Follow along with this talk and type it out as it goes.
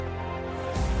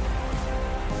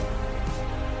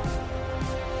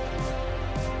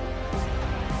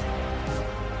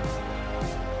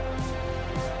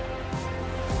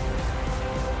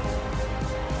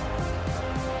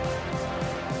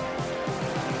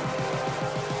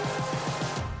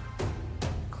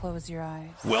close your eyes.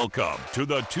 Welcome to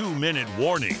the 2-Minute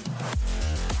Warning.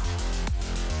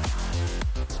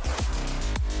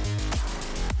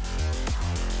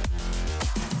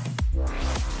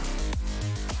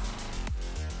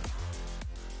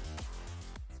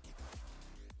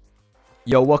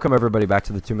 Yo, welcome everybody back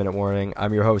to the 2-Minute Warning.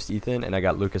 I'm your host, Ethan, and I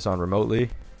got Lucas on remotely.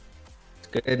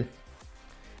 Good.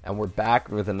 And we're back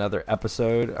with another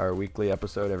episode, our weekly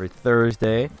episode every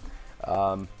Thursday.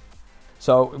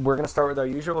 So we're going to start with our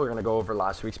usual. We're going to go over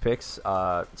last week's picks,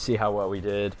 see how well we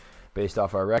did based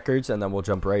off our records, and then we'll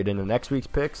jump right into next week's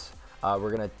picks. We're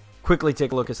going to quickly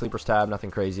take a look at Sleepers tab, nothing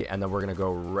crazy, and then we're going to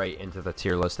go right into the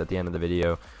tier list at the end of the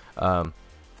video, or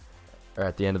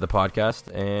at the end of the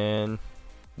podcast. And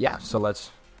yeah, so let's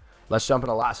jump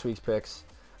into last week's picks.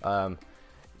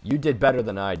 You did better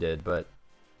than I did, but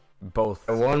both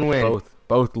one win,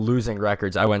 both losing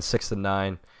records. I went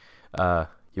 6-9.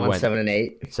 You went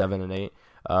 7-8.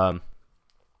 7-8.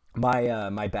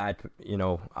 My bad.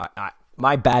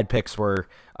 My bad picks were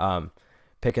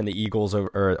picking the Eagles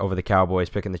over the Cowboys,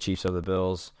 picking the Chiefs over the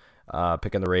Bills,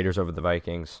 picking the Raiders over the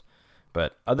Vikings.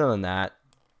 But other than that,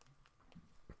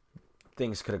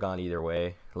 things could have gone either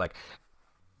way. Like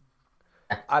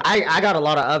I got a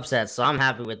lot of upsets, so I'm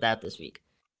happy with that this week.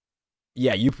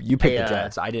 Yeah, you picked the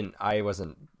Jets. I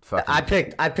wasn't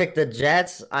fucking. I picked the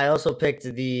Jets. I also picked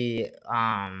the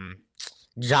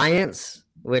Giants,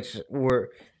 which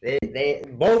were they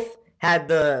both had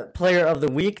the player of the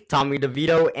week, Tommy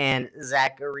DeVito and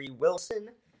Zachary Wilson.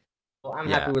 So I'm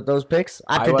happy with those picks.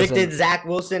 I predicted Zach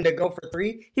Wilson to go for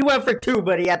 3. He went for 2,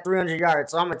 but he had 300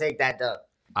 yards, so I'm gonna take that dub.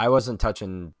 I wasn't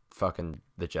touching fucking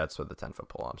the Jets with a 10-foot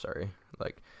pole. I'm sorry.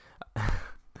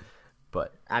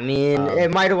 But I mean,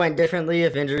 it might have went differently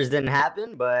if injuries didn't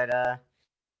happen, but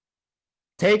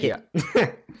take it.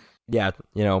 Yeah,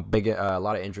 big a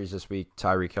lot of injuries this week.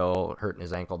 Tyreek Hill hurting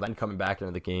his ankle, then coming back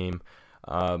into the game.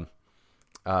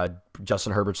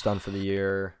 Justin Herbert's done for the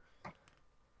year.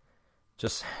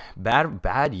 Just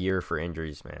bad year for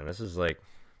injuries, man. This is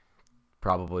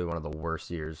probably one of the worst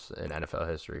years in NFL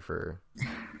history for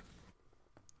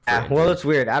well, it's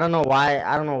weird. I don't know why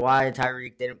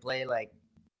Tyreek didn't play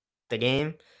the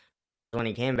game. When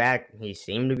he came back, he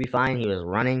seemed to be fine. He was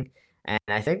running, and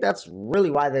I think that's really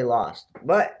why they lost.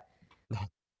 But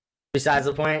besides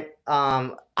the point,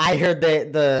 I heard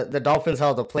that the Dolphins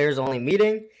held a players-only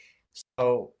meeting,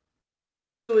 so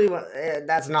really,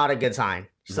 that's not a good sign.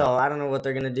 So I don't know what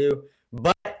they're gonna do,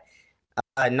 but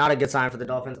not a good sign for the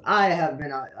Dolphins. I have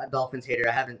been a Dolphins hater.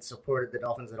 I haven't supported the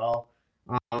Dolphins at all.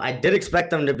 I did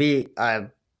expect them to be a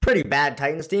pretty bad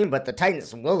Titans team, but the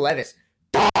Titans, Will Levis,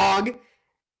 dog.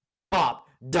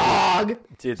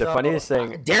 Dude, the funniest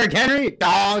thing, Derrick Henry,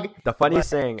 dog. The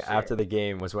funniest thing after the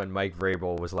game was when Mike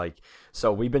Vrabel was like,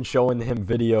 so we've been showing him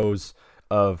videos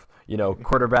of,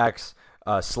 quarterbacks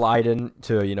sliding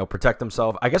to, protect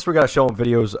themselves. I guess we got to show him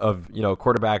videos of,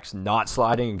 quarterbacks not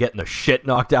sliding and getting the shit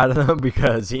knocked out of them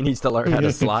because he needs to learn how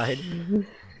to slide.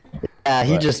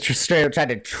 He just straight up tried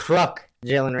to truck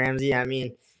Jalen Ramsey. I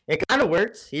mean, it kind of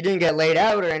worked. He didn't get laid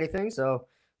out or anything, so...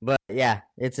 But yeah,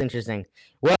 it's interesting.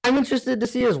 What I'm interested to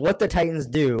see is what the Titans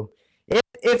do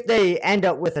if they end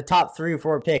up with a top 3 or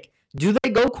 4 pick. Do they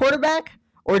go quarterback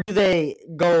or do they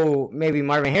go maybe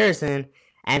Marvin Harrison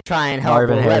and try and help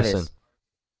Will Levis?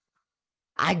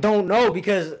 I don't know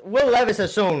because Will Levis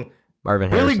has shown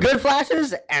really good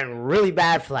flashes and really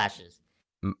bad flashes.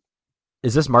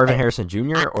 Is this Marvin Harrison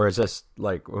Jr. or is this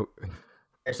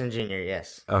Harrison Jr.?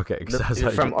 Yes. Okay,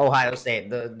 from Ohio State,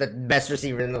 the best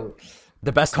receiver in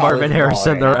the best Marvin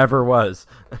Harrison there ever was.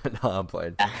 No, I'm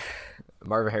playing.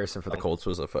 Marvin Harrison for the Colts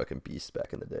was a fucking beast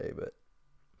back in the day, but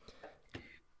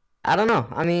I don't know.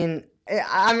 I mean,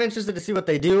 I'm interested to see what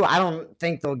they do. I don't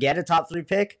think they'll get a top 3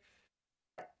 pick.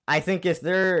 I think if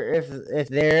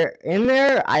they're in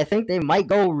there, I think they might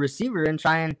go receiver and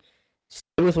try and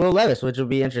stay with Will Levis, which will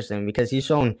be interesting because he's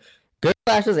shown good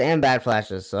flashes and bad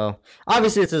flashes. So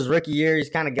obviously it's his rookie year. He's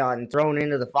kind of gotten thrown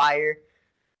into the fire.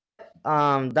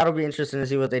 That'll be interesting to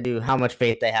see what they do, how much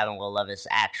faith they have in Will Levis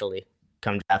actually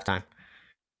come draft time.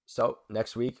 So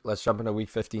next week, let's jump into Week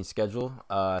 15 schedule.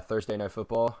 Thursday Night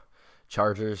Football,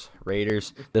 Chargers,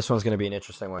 Raiders. This one's going to be an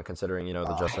interesting one considering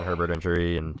the Justin Herbert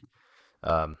injury and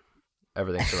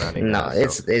everything surrounding. No,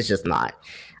 it's just not.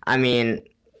 I mean,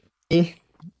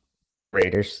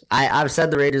 Raiders. I've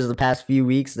said the Raiders the past few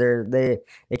weeks. They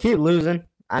keep losing.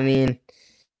 I mean.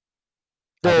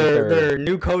 Their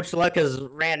new coach luck has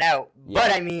ran out. Yeah.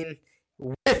 But, I mean,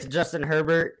 with Justin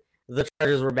Herbert, the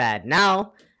Chargers were bad.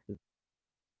 Now,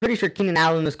 pretty sure Keenan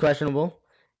Allen is questionable.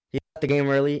 He left the game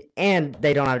early, and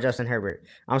they don't have Justin Herbert.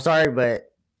 I'm sorry,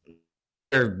 but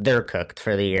they're cooked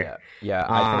for the year. Yeah.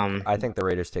 I think the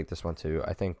Raiders take this one too.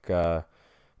 I think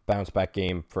bounce back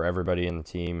game for everybody in the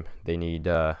team. They need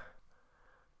to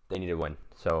win.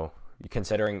 So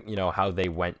considering how they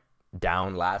went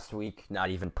down last week, not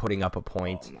even putting up a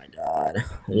point. Oh my god!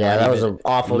 Yeah, that was an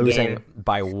awful losing game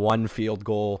by 1 field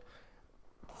goal,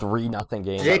 3-0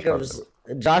 game.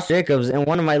 Josh Jacobs in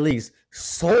one of my leagues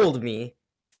sold me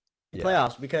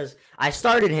playoffs because I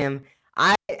started him.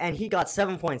 And he got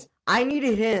 7 points. I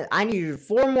needed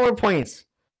 4 more points.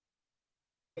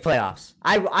 Playoffs.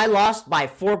 I lost by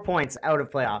 4 points out of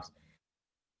playoffs.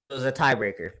 It was a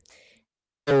tiebreaker.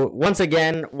 So once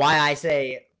again, why I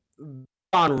say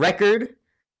on record,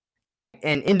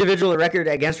 an individual record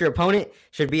against your opponent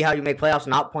should be how you make playoffs,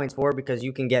 not points for, because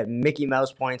you can get Mickey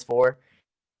Mouse points for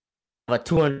a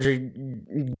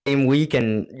 200 game week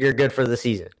and you're good for the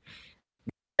season.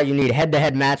 You need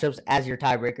head-to-head matchups as your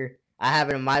tiebreaker. I have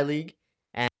it in my league,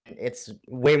 and it's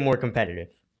way more competitive.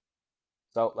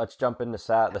 So let's jump into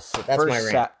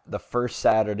the first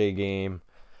Saturday game.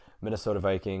 Minnesota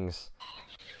Vikings,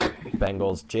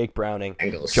 Bengals, Jake Browning.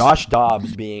 Josh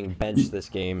Dobbs being benched this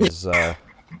game is...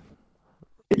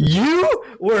 You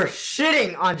were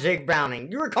shitting on Jake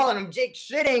Browning. You were calling him Jake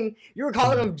shitting. You were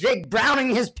calling him Jake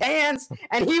Browning his pants,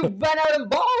 and he went out and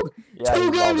balled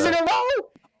 2 games in a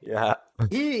row. Yeah.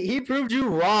 He proved you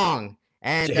wrong.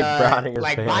 And Jake Browning is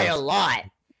by a lot.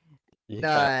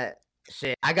 Yeah.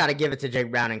 Shit, I gotta give it to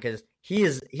Jake Browning because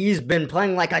he's been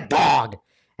playing like a dog.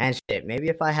 And shit, maybe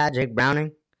if I had Jake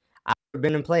Browning, I would have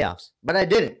been in playoffs, but I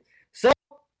didn't. So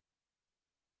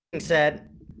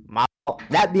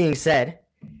that being said,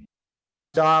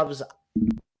 Dobbs,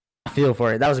 I feel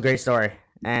for it. That was a great story,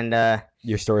 and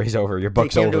your story's over. Your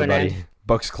book's over, buddy.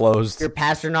 Book's closed. Your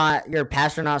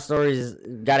Pastronaut stories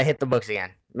got to hit the books again.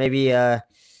 Maybe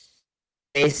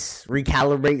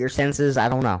recalibrate your senses. I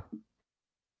don't know.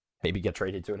 Maybe get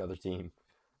traded to another team.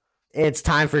 It's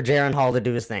time for Jaren Hall to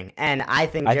do his thing, and I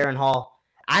think Jaren Hall.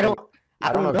 I don't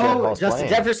know. Justin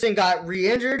Jefferson got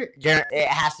re-injured. It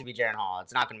has to be Jaren Hall.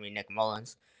 It's not going to be Nick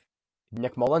Mullins.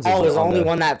 Nick Mullins is the only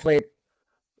one that played.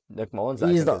 Nick Mullins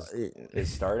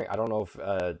is starting. I don't know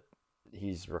if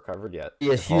he's recovered yet. He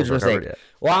has huge mistake.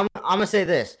 Well, I'm gonna say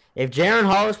this: if Jaren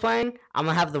Hall is playing, I'm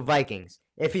gonna have the Vikings.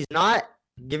 If he's not,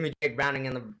 give me Jake Browning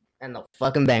and the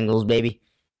fucking Bengals, baby.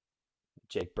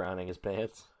 Jake Browning his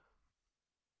pants.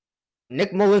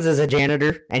 Nick Mullins is a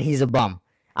janitor and he's a bum.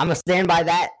 I'm gonna stand by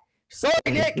that. Sorry,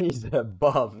 Nick. He's a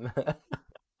bum.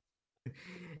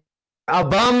 A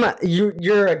bum.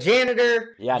 You're a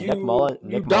janitor. Yeah, Nick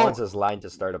Mullins is lined to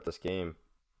start this game.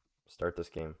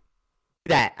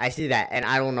 I see that, and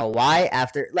I don't know why.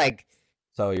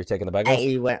 So you're taking the Bengals?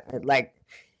 He went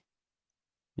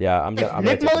Yeah, I'm if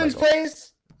Nick Mullins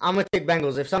plays, I'm gonna take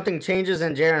Bengals. If something changes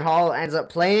and Jaren Hall ends up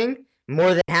playing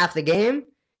more than half the game,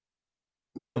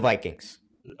 the Vikings.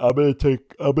 I'm gonna take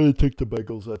the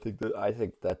Bengals. I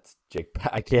think that's Jake.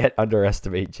 I can't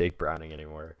underestimate Jake Browning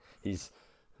anymore.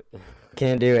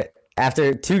 Can't do it.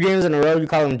 After 2 games in a row, you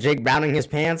call him Jake Browning his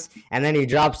pants, and then he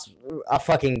drops a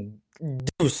fucking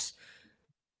deuce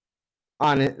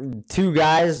on 2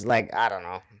 guys. I don't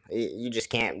know. You just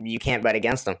can't. You can't bet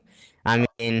against him. I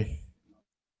mean,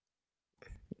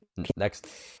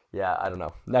 I don't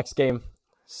know. Next game,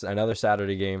 another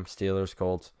Saturday game. Steelers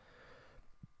Colts.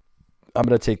 I'm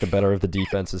gonna take the better of the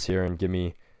defenses here and give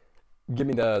me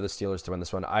the Steelers to win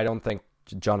this one. I don't think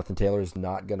Jonathan Taylor is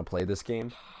not gonna play this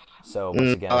game. So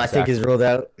once again, I think he's ruled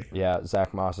out. Yeah,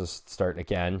 Zach Moss is starting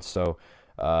again. So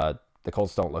the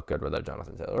Colts don't look good without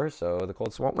Jonathan Taylor. So the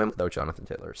Colts won't win without Jonathan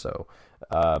Taylor. So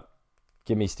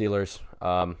give me Steelers.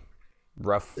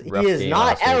 Rough he is game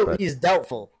not out. Week, he's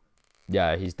doubtful.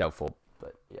 Yeah, he's doubtful.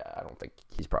 But yeah, I don't think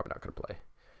he's probably not going to play.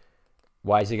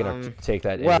 Why is he going to take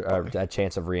that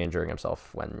chance of re-injuring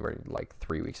himself when we're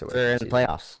 3 weeks away? They're in the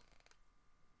playoffs.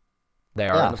 They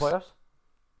are in the playoffs?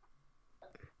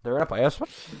 They're in a playoffs?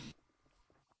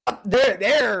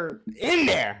 They're in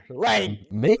there.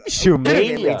 Minshew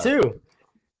Mania too.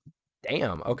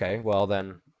 Damn. Okay. Well,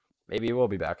 then maybe he will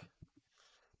be back.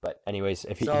 But anyways,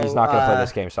 if he's not going to play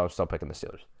this game, so I'm still picking the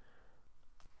Steelers.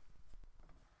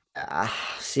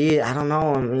 See, I don't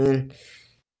know. I mean,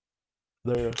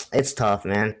 it's tough,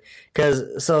 man.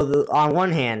 Because on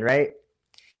one hand, right?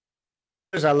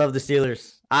 I love the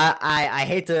Steelers. I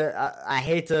hate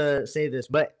to say this,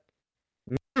 but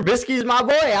Mitch Trubisky's my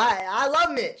boy. I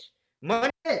love Mitch. Money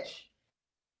Mitch.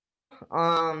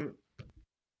 I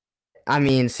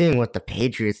mean, seeing what the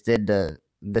Patriots did to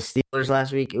the Steelers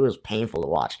last week, it was painful to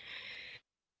watch.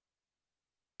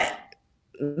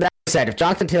 That said, if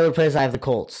Jonathan Taylor plays, I have the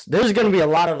Colts. There's going to be a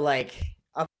lot of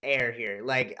up air here.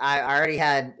 I already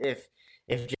had if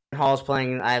If Jalen Hall's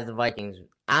playing, I have the Vikings.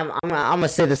 I'm gonna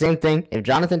say the same thing. If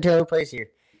Jonathan Taylor plays here,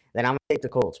 then I'm gonna take the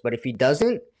Colts. But if he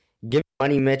doesn't, give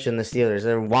Money Mitch and the Steelers.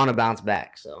 They want to bounce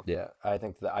back. So Yeah, I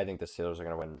think the Steelers are going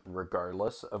to win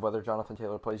regardless of whether Jonathan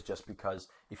Taylor plays. Just because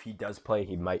if he does play,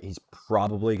 he's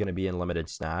probably going to be in limited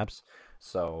snaps.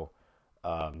 So,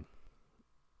 the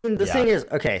thing is,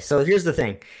 okay. So here's the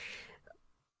thing.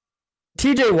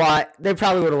 T.J. Watt, they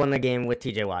probably would have won the game with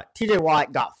T.J. Watt. T.J.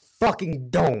 Watt got fucking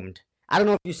domed. I don't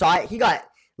know if you saw it. He got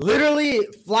literally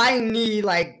flying knee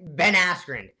like Ben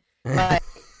Askren,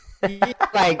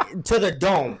 like to the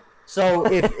dome. So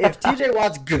if T.J.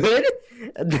 Watt's good,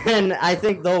 then I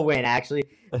think they'll win. Actually,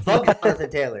 fuck Jonathan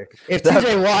Taylor. If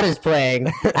T.J. Watt is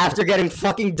playing after getting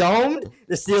fucking domed,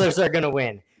 the Steelers are gonna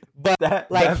win.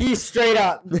 But he straight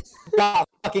up got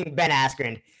fucking Ben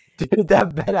Askren. Dude,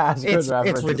 that Ben Askren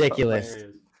reference it's ridiculous.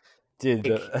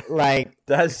 Dude,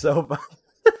 that's so funny.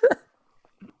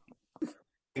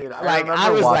 Dude, I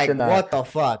was like, what the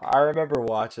fuck? I remember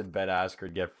watching Ben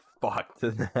Askren get fucked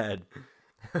in the head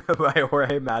by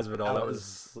Jorge Masvidal.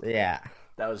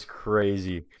 That was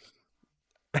crazy.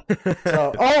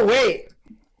 Oh wait,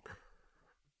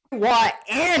 Watt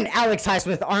and Alex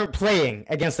Highsmith aren't playing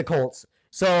against the Colts,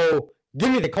 so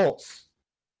give me the Colts.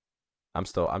 I'm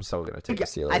still gonna take the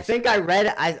Steelers. I think I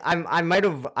read. I might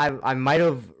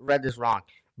have read this wrong,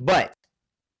 but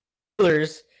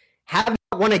Steelers have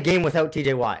not won a game without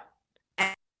T.J. Watt.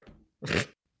 I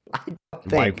don't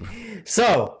think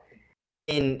so.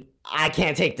 I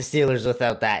can't take the Steelers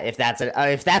without that. If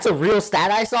that's a real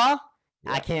stat I saw,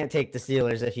 I can't take the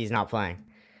Steelers if he's not playing.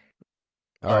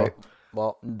 All right.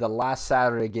 Well, the last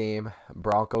Saturday game,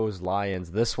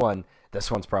 Broncos-Lions. This one's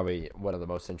probably one of the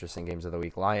most interesting games of the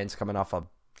week. Lions coming off a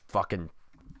fucking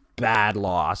bad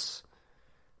loss.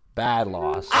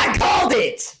 I called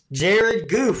it! Jared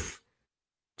Goof.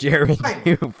 Same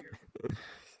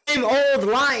old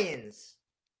Lions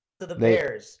to the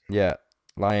Bears. Yeah.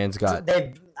 Lions got...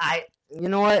 You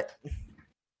know what?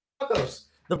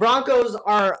 The Broncos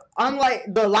are unlike...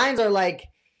 The Lions are like...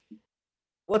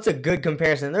 What's a good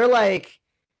comparison?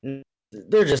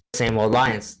 They're just the same old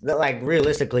Lions. They're like,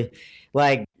 realistically,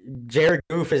 like Jared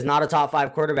Goff is not a top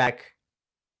 5 quarterback.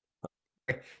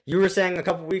 You were saying a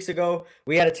couple weeks ago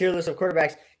we had a tier list of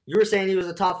quarterbacks. You were saying he was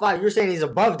a top 5. You were saying he's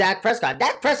above Dak Prescott.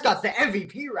 Dak Prescott's the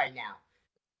MVP right now.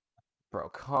 Bro,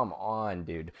 come on,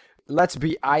 dude.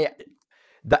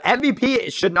 The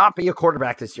MVP should not be a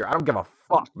quarterback this year. I don't give a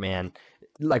fuck, man.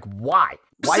 Like, why?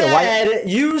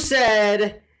 You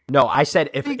said. No, I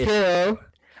said if Tyreek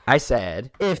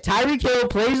Hill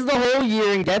plays the whole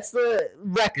year and gets the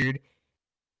record,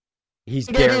 he's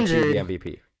guaranteed the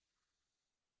MVP.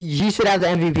 He should have the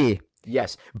MVP.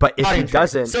 Yes, but if he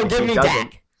doesn't,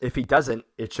 Dak. If he doesn't,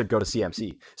 it should go to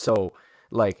CMC. So,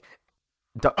 like,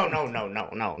 no,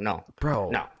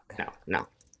 bro, no.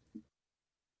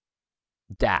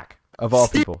 Dak of all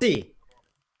people,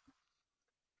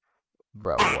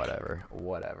 bro.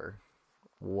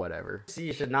 Whatever.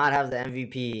 C should not have the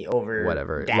MVP over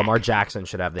whatever. Dak. Lamar Jackson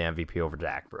should have the MVP over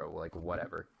Dak, bro. Like,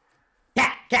 whatever.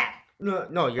 Cat.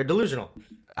 No, you're delusional.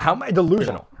 How am I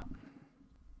delusional?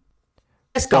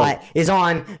 Prescott is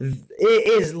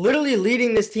literally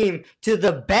leading this team to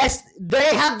the best.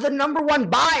 They have the number 1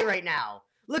 bye right now.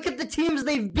 Look at the teams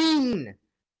they've beaten.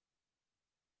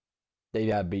 They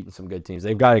have beaten some good teams.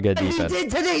 They've got a good defense. He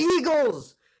did to the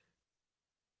Eagles.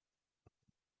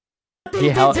 He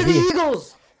held the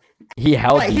Eagles. He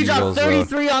dropped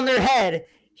 33 on their head.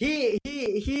 He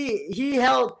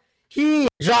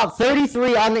dropped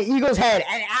 33 on the Eagles' head,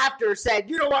 and after said,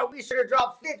 "You know what? We should have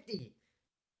dropped 50."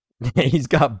 He's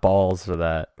got balls for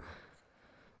that.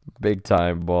 Big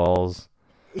time balls.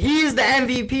 He's the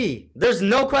MVP. There's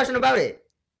no question about it.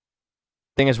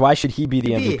 Thing is, why should he be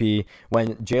the MVP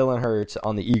when Jalen Hurts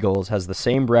on the Eagles has the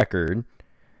same record,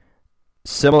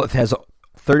 has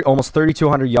almost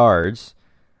 3,200 yards?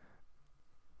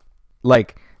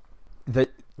 Like, the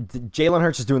Jalen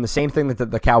Hurts is doing the same thing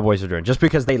that the Cowboys are doing. Just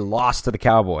because they lost to the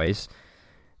Cowboys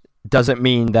doesn't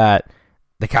mean that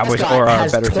the Cowboys are a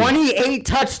better team. 28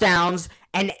 touchdowns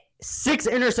and 6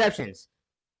 interceptions.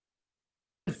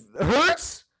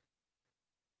 Hurts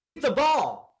the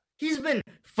ball. He's been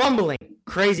fumbling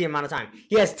crazy amount of time.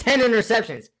 He has 10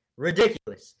 interceptions.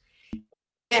 Ridiculous. He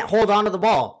can't hold on to the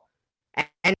ball.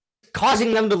 And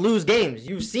causing them to lose games.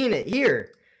 You've seen it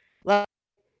here. Like,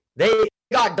 they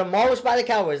got demolished by the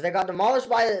Cowboys. They got demolished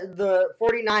by the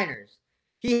 49ers.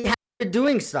 He has been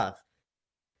doing stuff.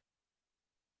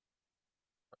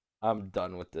 I'm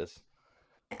done with this.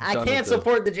 I can't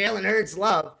support the Jalen Hurts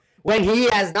love when he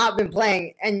has not been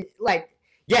playing. And, like,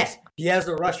 Yes, he has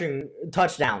the rushing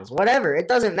touchdowns. Whatever. It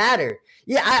doesn't matter.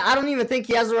 Yeah, I don't even think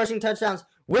he has the rushing touchdowns.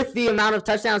 With the amount of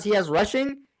touchdowns he has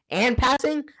rushing and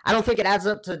passing, I don't think it adds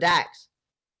up to Dak's.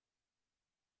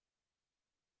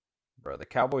 Bro, the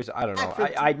Cowboys, I don't know.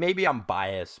 I maybe I'm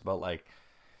biased, but like,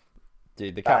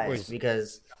 dude, the Cowboys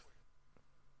because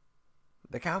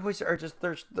the Cowboys are just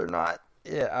they're not.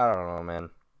 Yeah, I don't know, man.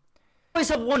 The Cowboys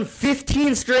have won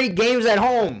 15 straight games at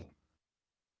home.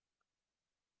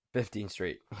 15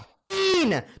 straight.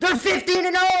 They're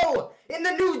 15-0 in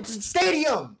the new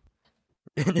stadium.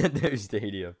 In the new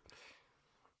stadium.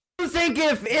 You think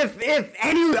if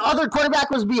any other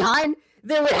quarterback was behind,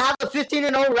 they would have a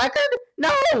 15-0 record?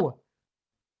 No.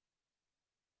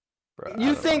 Bro,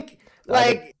 you think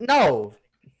no?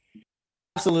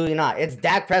 Absolutely not. It's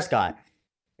Dak Prescott.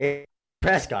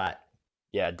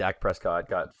 Yeah, Dak Prescott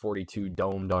got 42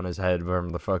 domed on his head from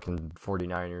the fucking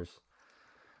 49ers.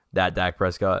 That Dak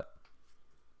Prescott.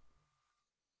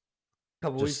 A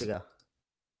couple weeks ago.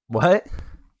 What?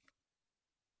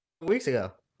 Weeks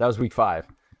ago. That was week 5.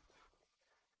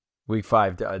 Week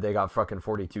 5, they got fucking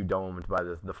 42 domed by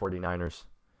the 49ers.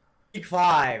 Week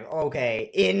 5, okay.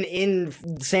 In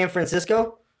San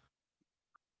Francisco?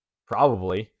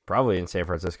 Probably in San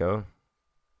Francisco.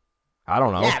 I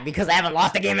don't know. Yeah, because they haven't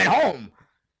lost a game at home.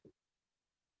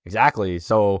 Exactly.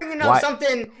 So You know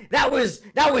something that was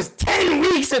 10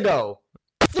 weeks ago.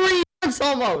 3 months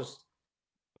almost.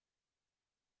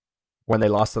 When they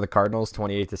lost to the Cardinals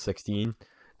 28-16.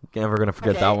 Never gonna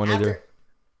forget that one either.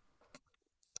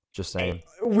 Just saying.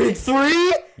 Week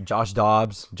 3? Josh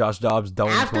Dobbs domed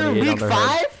 28 on their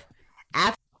head.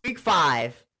 After week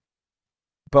 5.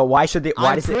 But why should they?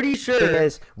 I'm pretty sure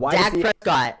Dak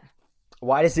Prescott.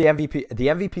 Why does the MVP? The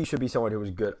MVP should be someone who was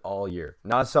good all year,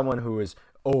 not someone who is.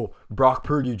 Oh, Brock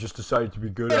Purdy just decided to be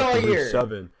good after week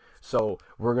 7, so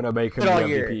we're gonna make him the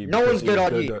MVP. No one's good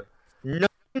all year. No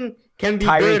one can be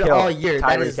good all year.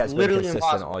 That is literally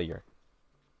impossible all year.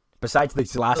 Besides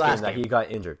this last game that he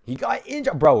got injured. He got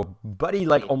injured, bro. Buddy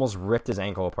almost ripped his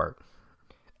ankle apart,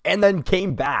 and then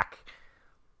came back.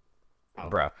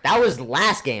 Bro, that was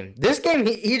last game. This game,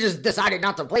 he just decided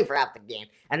not to play for half the game,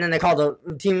 and then they called a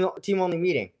team only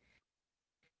meeting.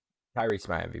 Tyreek's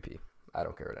my MVP. I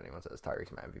don't care what anyone says.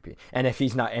 Tyreek's my MVP. And if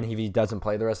he's not, and if he doesn't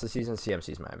play the rest of the season,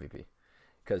 CMC's my MVP.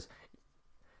 Because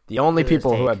the only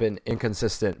people who have been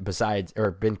inconsistent besides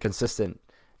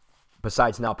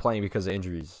not playing because of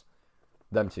injuries,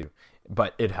 them two.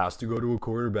 But it has to go to a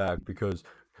quarterback because.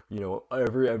 You know,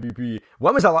 every MVP.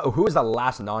 Who was the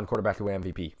last non-quarterback to win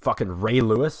MVP? Fucking Ray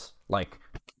Lewis? Like,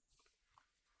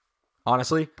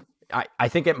 honestly, I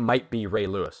think it might be Ray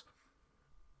Lewis.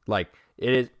 Like,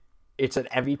 it's an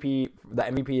MVP. The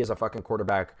MVP is a fucking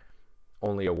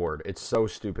quarterback-only award. It's so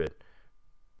stupid.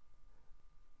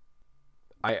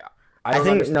 I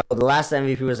think, no, the last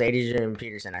MVP was Adrian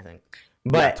Peterson, I think.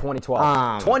 But yeah,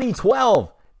 2012.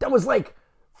 2012! That was like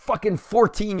fucking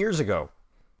 14 years ago.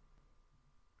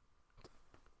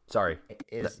 Sorry.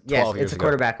 It's a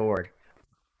quarterback award.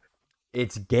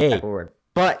 It's gay. Award.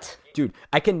 But, dude,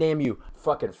 I can name you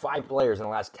fucking 5 players in the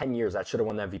last 10 years that should have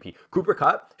won the MVP. Cooper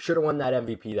Kupp should have won that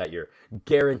MVP that year.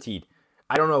 Guaranteed.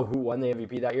 I don't know who won the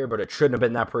MVP that year, but it shouldn't have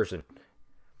been that person.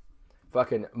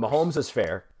 Fucking Mahomes is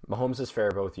fair. Mahomes is fair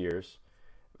both years.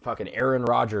 Fucking Aaron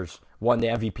Rodgers won the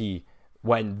MVP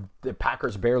when the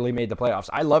Packers barely made the playoffs.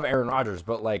 I love Aaron Rodgers,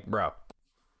 but like, bro.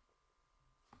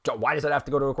 Why does that have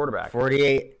to go to a quarterback?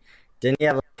 48. Didn't he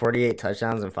have 48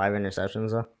 touchdowns and 5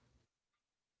 interceptions, though?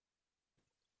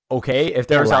 Okay,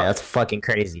 that's fucking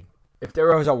crazy. If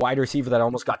there was a wide receiver that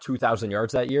almost got 2,000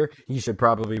 yards that year, he should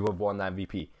probably have won that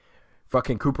MVP.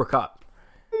 Fucking Cooper Kupp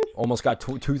almost got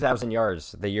 2,000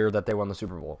 yards the year that they won the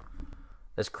Super Bowl.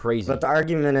 That's crazy. But the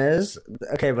argument is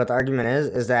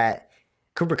that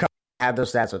Cooper Kupp had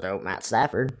those stats without Matt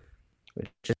Stafford.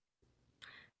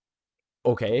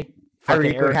 Okay.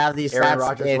 Tyreek would have these stats. Aaron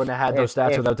Rodgers wouldn't have had those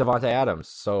stats without Devontae Adams.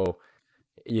 So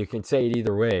you can say it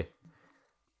either way.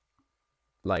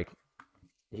 Like,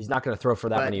 he's not going to throw for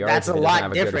that many yards. That's a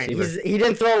lot different. He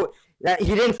didn't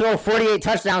throw 48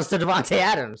 touchdowns to Devontae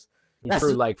Adams. He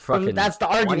threw like fucking. That's the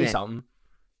argument. Something.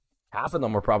 Half of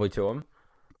them were probably to him.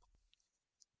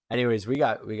 Anyways, we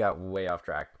got way off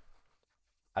track.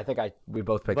 I think we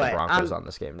both picked the Broncos on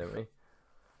this game, didn't we?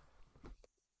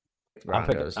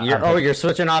 You're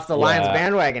switching off the Lions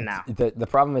bandwagon now. The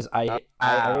problem is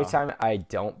every time I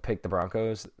don't pick the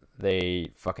Broncos, they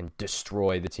fucking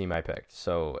destroy the team I picked.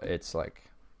 So it's like,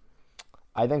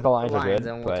 I think the Lions are good.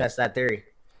 And we'll test that theory.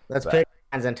 Let's pick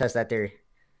Lions and test that theory.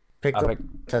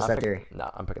 Test that theory. No,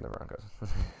 I'm picking the Broncos.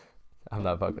 I'm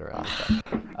not fucking around.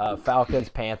 Falcons,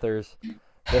 Panthers.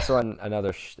 This one,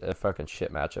 another fucking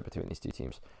shit matchup between these two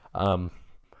teams.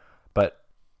 But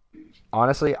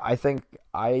honestly, I think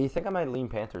I might lean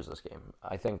Panthers this game.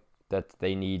 I think that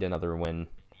they need another win,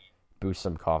 boost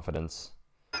some confidence.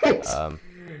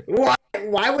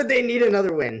 Why would they need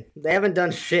another win? They haven't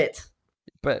done shit.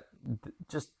 But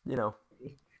just,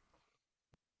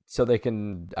 so they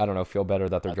can, I don't know, feel better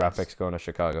that their draft pick's going to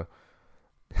Chicago.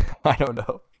 I don't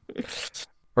know.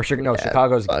 Or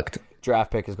Chicago's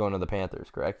draft pick is going to the Panthers,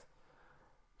 correct?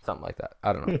 Something like that.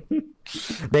 I don't know.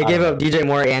 They gave up DJ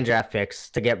Moore and draft picks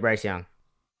to get Bryce Young.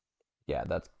 Yeah,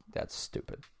 that's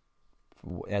stupid.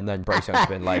 And then Bryce Young's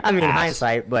been like, I mean,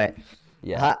 hindsight, but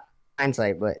I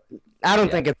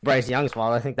don't think it's Bryce Young's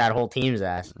fault. I think that whole team's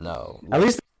ass. No. At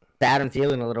least Adam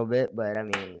Thielen a little bit, but I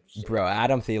mean, bro,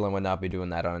 Adam Thielen would not be doing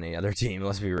that on any other team.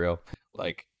 Let's be real.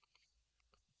 Like,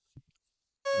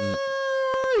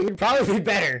 he'd probably be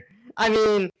better. I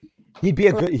mean, he'd be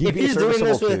a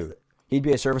serviceable two. He'd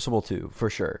be a serviceable two for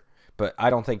sure. But I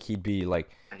don't think he'd be like.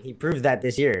 He proved that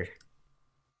this year.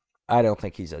 I don't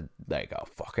think he's a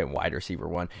fucking wide receiver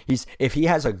one. If he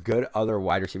has a good other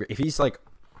wide receiver, if he's like,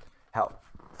 hell,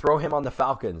 throw him on the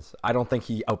Falcons. I don't think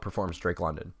he outperforms Drake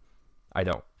London. I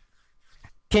don't.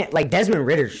 Can't like Desmond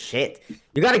Ritter's shit.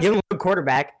 You got to give him a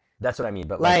quarterback. That's what I mean.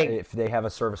 But like if they have a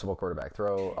serviceable quarterback,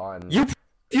 throw on. You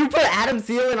put Adam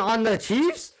Thielen on the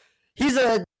Chiefs. He's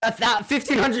a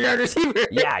 1,500-yard receiver.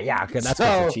 Yeah, because that's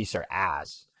because the Chiefs are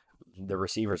ass. The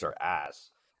receivers are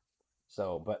ass.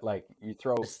 So, but like you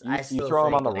throw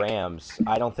him on the Rams.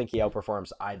 I don't think he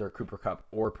outperforms either Cooper Kupp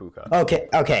or Puka. Okay.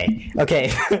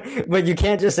 But you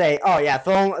can't just say, "Oh yeah,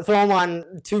 throw him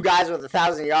on two guys with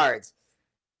 1,000 yards."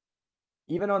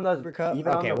 Even on the we'll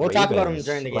Ravens, talk about him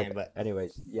during the game. But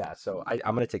anyways, yeah. So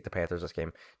I'm gonna take the Panthers this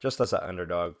game just as an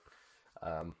underdog.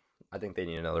 I think they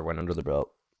need another win under the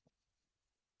belt.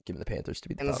 Give me the Panthers to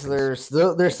be the Falcons.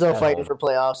 They're still fighting for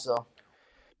playoffs. So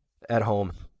at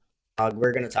home.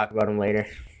 We're going to talk about them later.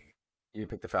 You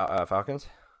pick the Falcons?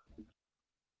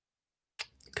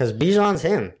 Because Bijan's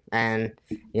him. And,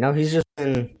 he's just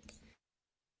been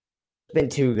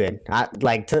too good.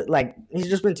 He's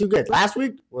just been too good. Last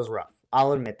week was rough.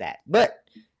 I'll admit that. But,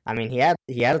 I mean, he had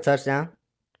a touchdown.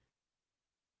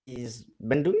 He's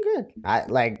been doing good. All right,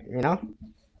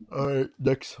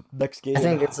 next game. I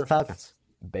think it's the Falcons.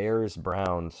 Bears,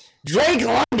 Browns. Drake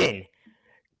London!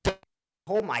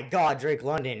 Oh my God, Drake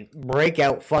London,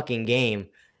 breakout fucking game.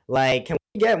 Like, can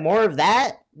we get more of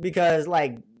that? Because,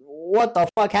 like, what the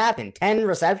fuck happened? 10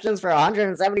 receptions for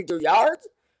 172 yards?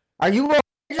 Are you okay,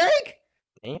 Drake?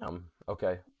 Damn.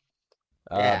 Okay.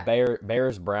 Yeah.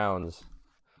 Bears, Browns.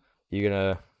 You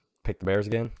gonna pick the Bears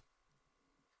again?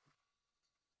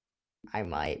 I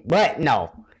might, but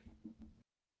no.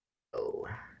 Oh.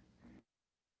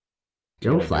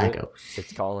 Joe Flacco.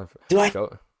 It's calling. Do I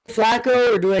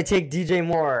Flacco or do I take DJ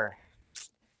Moore?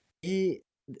 It's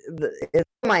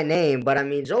my name, but I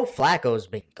mean Joe Flacco's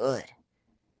been good.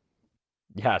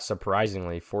 Yeah,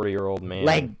 surprisingly, 40-year-old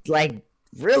man. Like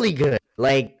really good.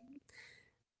 Like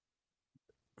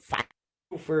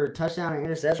for touchdown and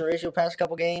interception ratio past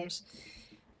couple games.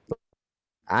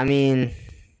 I mean,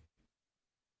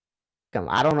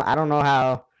 I don't know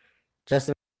how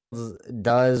Justin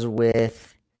does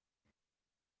with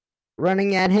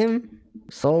running at him.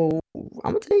 So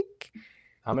I'm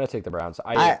gonna take the Browns.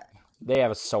 They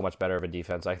have so much better of a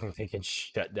defense. I think they can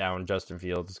shut down Justin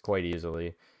Fields quite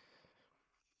easily.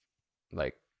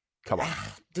 Like, come on.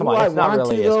 It's not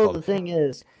really as close. The thing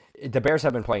is, the Bears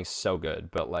have been playing so good,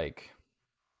 but like,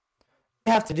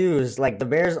 they have to do is like the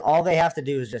Bears. All they have to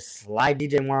do is just slide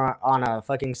DJ Moore on a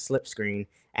fucking slip screen,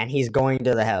 and he's going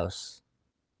to the house.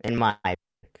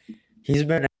 He's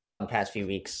been the past few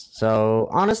weeks. So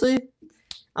honestly,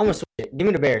 I'm gonna switch it. Give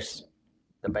me the Bears.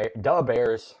 The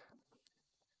Bears.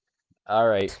 All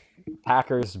right,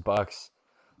 Packers, Bucks.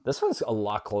 This one's a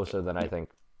lot closer than I think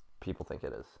people think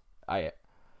it is.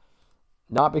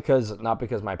 Not because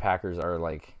my Packers are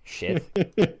like shit,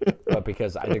 but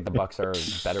because I think the Bucks are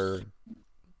better.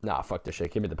 Nah, fuck this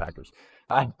shit. Give me the Packers.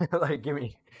 Give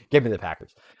me the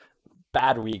Packers.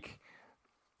 Bad week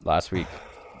last week.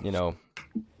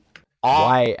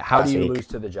 Why? How do you lose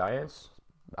to the Giants?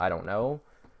 I don't know.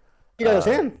 DeVito's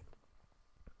him.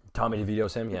 Tommy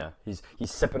DeVito's him. Yeah, he's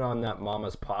sipping on that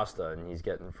Mama's pasta and he's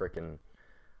getting freaking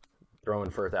throwing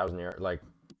for 1,000 yards. Like,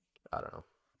 I don't know.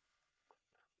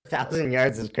 1,000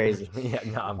 yards is crazy. Yeah,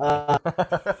 no.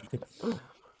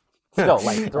 Still,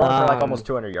 like throwing for like almost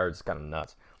 200 yards is kind of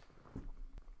nuts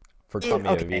for Tommy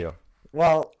DeVito.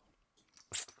 Well,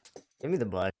 give me the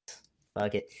Bucks.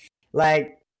 Fuck it.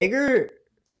 Like Baker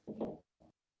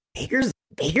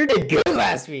did good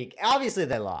last week. Obviously,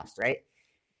 they lost, right?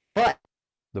 But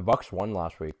The Bucks won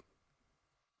last week.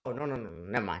 oh no,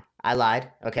 never mind. I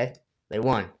lied. Okay, they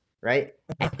won, right?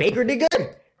 And Baker did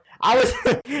good. I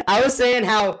was saying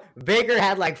how Baker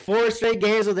had like 4 straight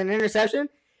games with an interception.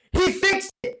 He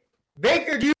fixed it.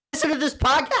 Baker, do you listen to this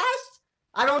podcast?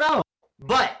 I don't know,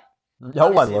 but No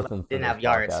one obviously, listens to didn't this have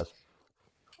yards. podcast.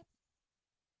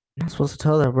 I'm not supposed to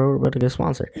tell that, bro. We're about to get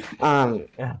sponsored.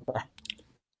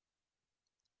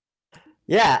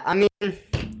 Yeah, I mean,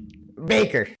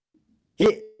 Baker.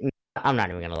 I'm not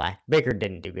even gonna lie. Baker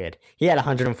didn't do good. He had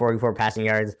 144 passing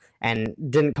yards and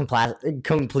didn't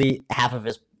complete half of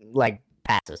his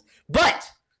passes. But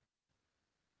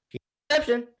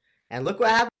interception, and look what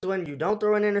happens when you don't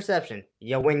throw an interception.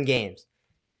 You win games.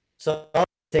 So I'm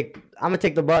gonna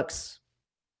take the Bucks.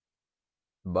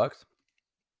 Bucks.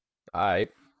 All right.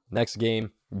 Next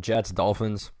game, Jets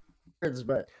Dolphins.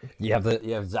 But You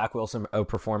have Zach Wilson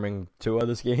outperforming Tua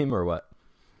this game or what?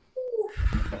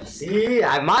 see,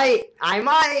 I might.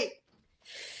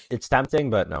 It's tempting,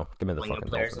 but no. Give me the Calling a fucking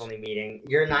players Dolphins. only meeting.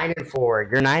 You're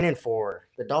 9-4. You're 9-4.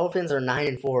 The Dolphins are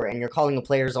 9-4, and you're calling a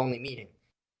players only meeting.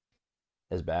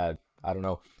 It's bad. I don't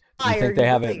know. Do Why you think are they you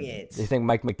have doing it? it? Do you think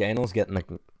Mike McDaniel's getting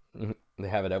they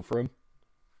have it out for him?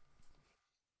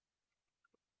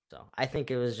 So I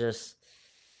think it was just.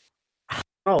 I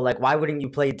don't know. Like, why wouldn't you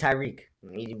play Tyreek?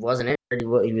 He wasn't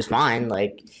injured. He was fine.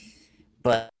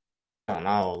 But I don't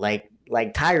know. Like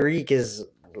Tyreek is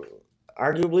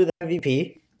arguably the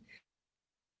MVP.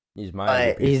 He's my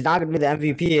But MVP. he's not going to be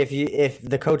the MVP if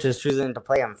the coach is choosing to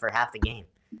play him for half the game.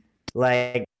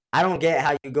 Like, I don't get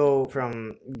how you go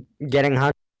from getting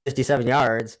 157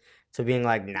 yards to being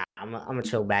like, nah, I'm gonna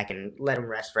chill back and let him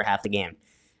rest for half the game.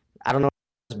 I don't know,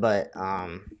 but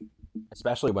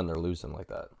Especially when they're losing like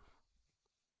that.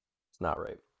 It's not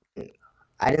right.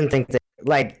 I didn't think that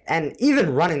and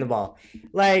even running the ball,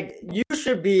 you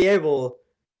should be able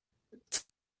to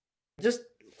just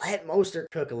let Mostert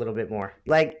cook a little bit more. He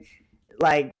Yeah,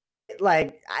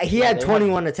 had they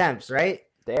 21 attempts, right?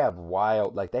 They have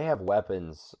they have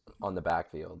weapons on the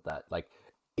backfield that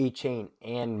A-Chain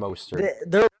and Mostert.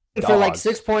 They're for Dogs.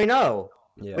 6.0,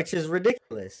 Yeah. which is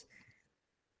ridiculous.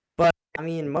 But I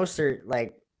mean, Mostert, I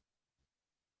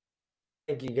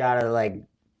think you gotta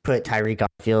put Tyreek on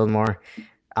the field more.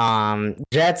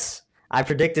 Jets, I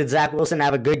predicted Zach Wilson to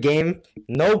have a good game.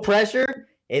 No pressure.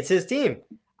 It's his team.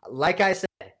 Like I said,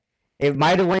 it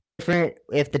might have went different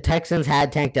if the Texans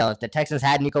had Tank Dell, if the Texans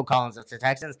had Nico Collins, if the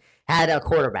Texans had a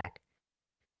quarterback.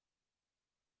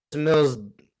 Mills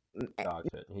Dog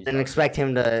shit. He's didn't dog expect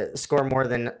him to score more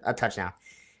than a touchdown.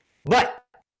 But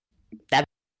that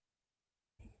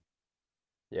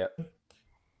shit. Yep.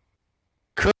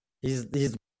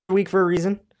 he's weak for a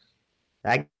reason.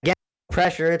 Again,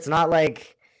 pressure. It's not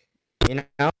like you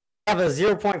have a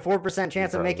 0.4%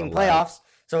 chance of Bro, making the lag. playoffs,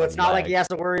 so The it's not like lag. he has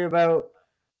to worry about.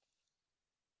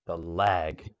 The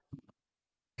lag.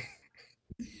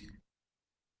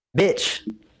 Bitch,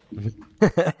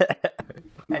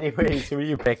 Anyways, who are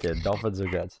you picking? Dolphins or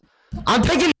Jets? I'm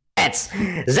picking the Jets.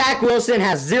 Zach Wilson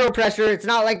has zero pressure. It's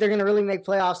not like they're gonna really make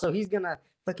playoffs, so he's gonna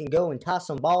fucking go and toss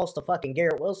some balls to fucking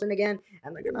Garrett Wilson again,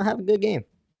 and they're gonna have a good game.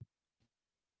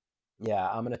 Yeah,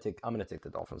 I'm gonna take the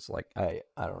Dolphins. I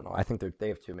don't know. I think they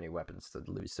have too many weapons to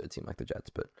lose to a team like the Jets,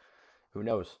 but who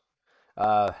knows?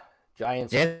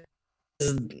 Giants,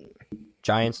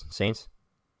 Saints.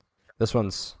 This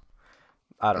one's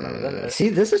I don't know. See,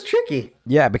 this is tricky.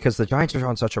 Yeah, because the Giants are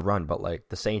on such a run, but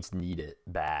the Saints need it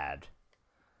bad.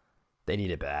 They need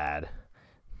it bad.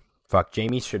 Fuck,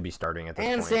 Jamie should be starting at this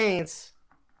And point. Saints.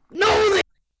 No,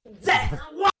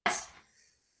 what?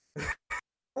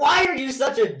 Why are you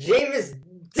such a Jameis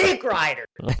dick rider?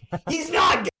 He's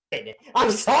not good.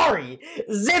 I'm sorry.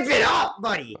 Zip it up,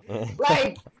 buddy.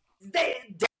 Derek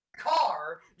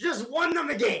Carr just won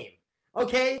them a game.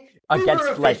 Okay? Against,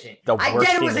 Uber efficient. the I worst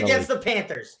get it team was in the against league. the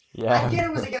Panthers. Yeah. I get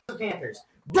it was against the Panthers.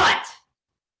 But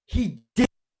he did.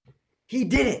 He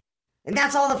did it. And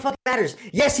that's all that fucking matters.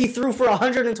 Yes, he threw for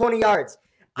 120 yards.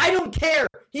 I don't care.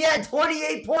 He had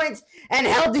 28 points and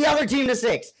held the other team to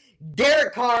 6.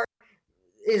 Derek Carr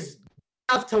is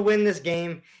enough to win this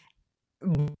game.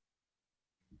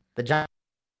 The Giants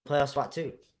playoff spot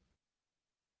too.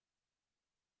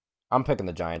 I'm picking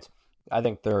the Giants. I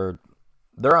think they're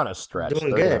on a stretch.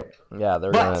 Doing They're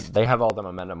good. they have all the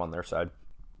momentum on their side.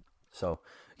 So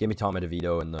give me Tommy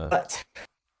DeVito and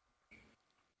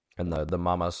the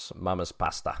Mama's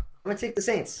pasta. I'm gonna take the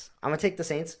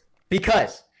Saints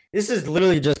because this is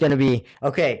literally just gonna be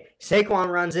okay. Saquon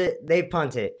runs it, they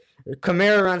punt it.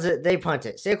 Kamara runs it, they punt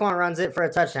it. Saquon runs it for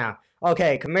a touchdown.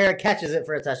 Okay, Kamara catches it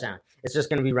for a touchdown. It's just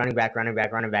gonna be running back.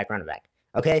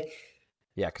 Okay,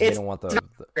 Yeah, because they don't want the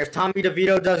if Tommy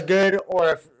DeVito does good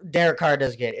or if Derek Carr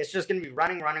does good. It's just going to be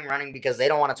running because they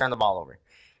don't want to turn the ball over.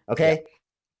 Okay? Yeah.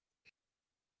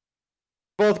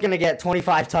 Both going to get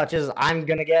 25 touches, I'm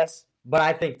going to guess. But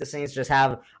I think the Saints just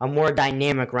have a more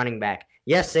dynamic running back.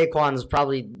 Yes, Saquon's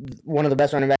probably one of the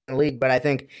best running backs in the league, but I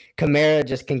think Kamara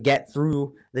just can get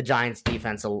through the Giants'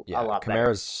 defense a lot better.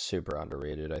 Kamara's super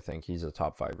underrated. I think he's a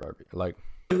top 5 running back.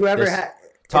 Whoever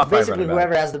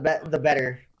has the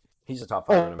better. He's a top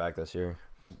 5 running back this year.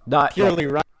 Not purely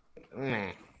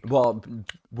running. Well,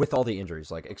 with all the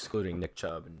injuries, like excluding Nick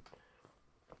Chubb,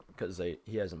 because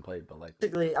he hasn't played, but like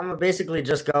I'm gonna basically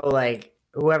just go like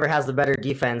whoever has the better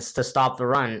defense to stop the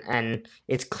run, and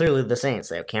it's clearly the Saints.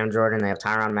 They have Cam Jordan, they have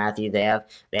Tyrann Mathieu,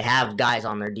 they have guys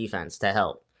on their defense to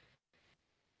help,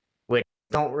 which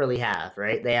don't really have,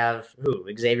 right? They have who?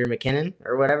 Xavier McKinnon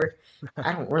or whatever.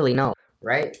 I don't really know,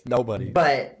 right? Nobody.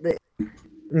 But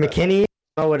McKinney, I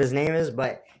don't know what his name is,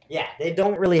 but yeah, they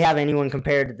don't really have anyone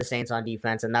compared to the Saints on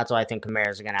defense, and that's why I think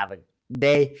Kamara's gonna have a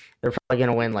day. They're probably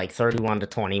gonna win like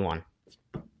 31-21.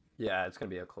 Yeah, it's going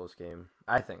to be a close game.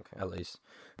 I think, at least.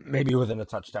 Maybe within a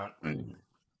touchdown.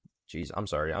 Jeez, I'm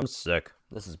sorry. I'm sick.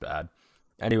 This is bad.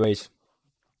 Anyways,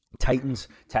 Titans,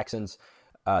 Texans.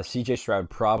 CJ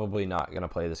Stroud probably not going to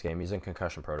play this game. He's in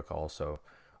concussion protocol, so...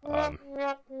 yeah.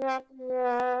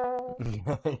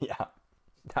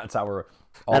 That's how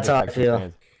I feel.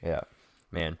 Fans. Yeah.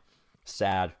 Man.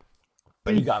 Sad.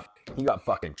 But he got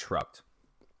fucking trucked.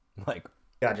 Like...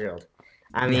 Got drilled.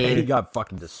 I mean... he got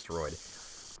fucking destroyed.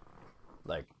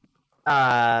 Like,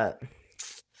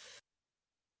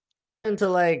 into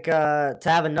like to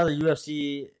have another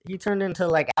UFC. He turned into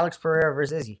like Alex Pereira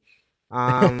versus Izzy.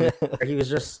 Where he was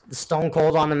just stone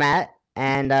cold on the mat,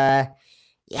 and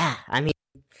yeah, I mean,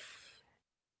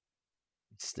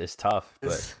 it's tough,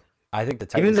 but I think the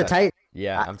Titans. Even the Titans.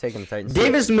 Yeah, I'm taking the Titans.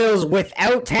 Davis Mills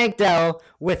without Tank Dell,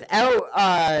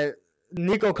 without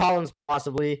Nico Collins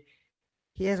possibly,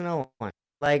 he has no one.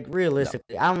 Like,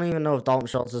 realistically, I don't even know if Dalton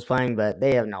Schultz is playing, but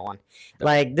they have no one.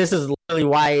 Like, this is literally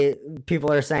why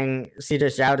people are saying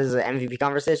CJ Stroud is an MVP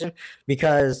conversation,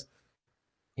 because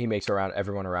he makes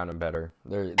everyone around him better.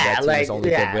 That team is only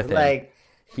good with him.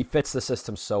 He fits the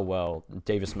system so well.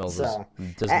 Davis Mills does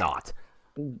not.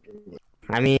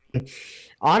 I mean,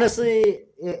 honestly,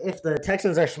 if the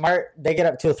Texans are smart, they get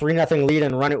up to a 3-0 lead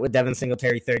and run it with Devin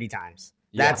Singletary 30 times.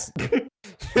 Yeah.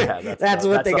 That's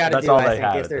what they got to do, I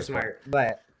think, if they're smart.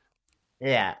 But,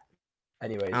 yeah.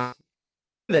 Anyways.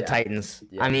 The Titans.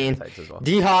 Yeah, I mean, well.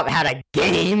 D-Hop had a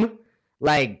game.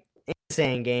 Like,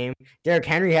 insane game. Derrick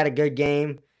Henry had a good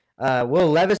game. Will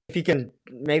Levis, if he can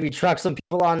maybe truck some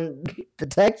people on the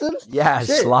Texans. Yeah,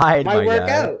 slide, might work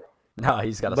out. No,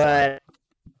 he's got to slide.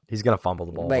 He's going to fumble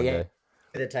the ball one day.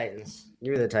 The Titans.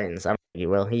 You're the Titans. I'm he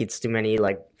will. He eats too many,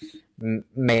 like,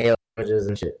 mayo sandwiches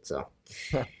and shit, so.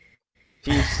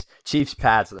 Chiefs,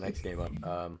 Pats the next game up.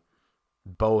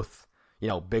 Both,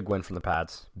 big win from the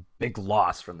Pats, big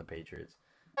loss from the Patriots,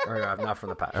 or not from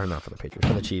the Patriots,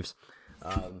 from the Chiefs.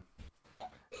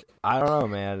 I don't know,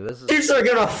 man. Chiefs are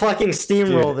gonna fucking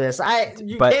steamroll this.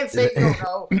 You can't say you don't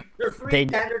know. They're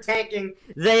tender tanking.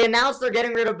 They announced they're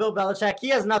getting rid of Bill Belichick. He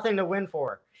has nothing to win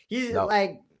for. He's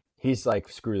like,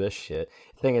 screw this shit.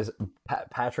 Thing is,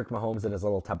 Patrick Mahomes in his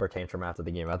little temper tantrum after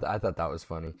the game. I thought that was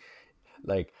funny.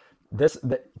 Like.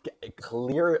 Kadarius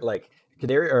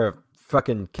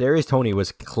Toney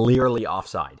was clearly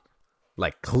offside,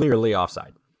 If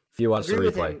you watch the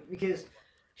replay, because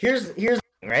here's the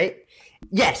thing, right?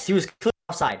 Yes, he was clearly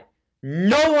offside.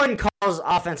 No one calls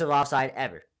offensive offside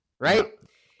ever, right? No,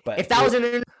 but if that was an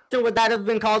interception, would that have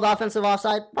been called offensive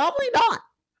offside? Probably not.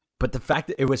 But the fact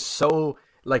that it was so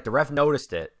the ref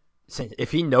noticed it.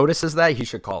 If he notices that, he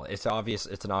should call it. It's obvious.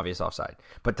 It's an obvious offside.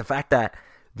 But the fact that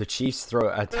the Chiefs throw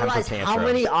a temper tantrum. How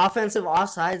many offensive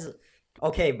offsides?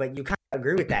 Okay, but you kind of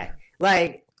agree with that.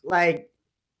 Like,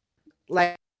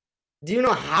 do you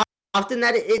know how often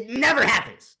that it never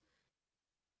happens?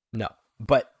 No,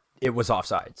 but it was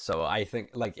offside. So I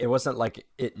think it wasn't like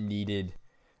it needed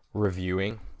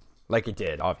reviewing, like it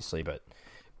did, obviously. But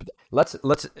let's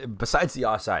besides the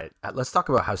offside, let's talk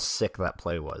about how sick that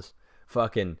play was.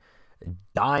 Fucking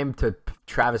dime to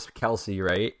Travis Kelce,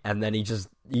 right? And then he just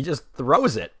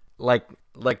throws it like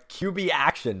QB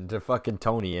action to fucking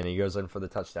Toney, and he goes in for the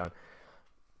touchdown.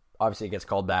 Obviously, it gets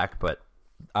called back, but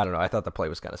I don't know. I thought the play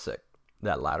was kind of sick.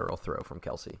 That lateral throw from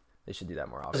Kelce. They should do that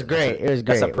more often. It was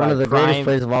great. One of the greatest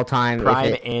plays of all time.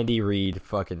 Prime Andy Reid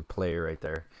fucking play right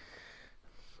there.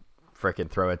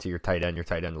 Freaking throw it to your tight end. Your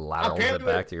tight end laterals it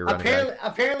back to your running back.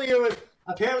 Apparently it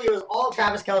was all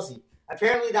Travis Kelce.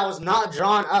 Apparently that was not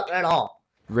drawn up at all.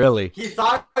 Really? He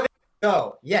thought of it.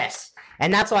 Go. Yes.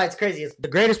 And that's why it's crazy. It's the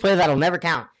greatest play that'll never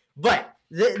count. But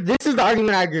this is the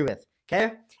argument I agree with.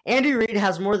 Okay? Andy Reid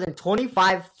has more than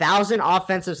 25,000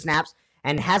 offensive snaps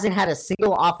and hasn't had a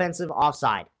single offensive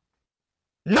offside.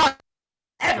 Not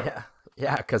ever.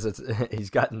 Yeah, because he's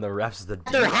gotten the refs.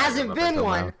 There hasn't been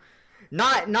one.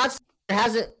 Not there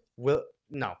hasn't. Well,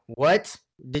 no. What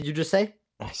did you just say?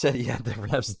 I said he had the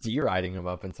refs deriding him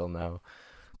up until now.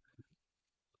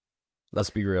 Let's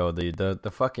be real, dude.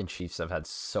 The fucking Chiefs have had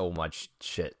so much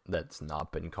shit that's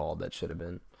not been called that should have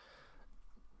been.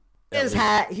 He has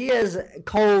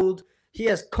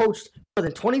coached more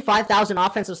than 25,000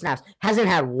 offensive snaps. Hasn't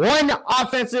had one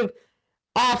offensive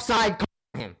offside call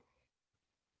on him.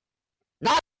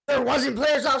 Not that there wasn't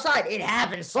players offside. It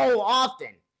happens so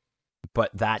often.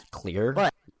 But that clear?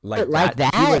 But like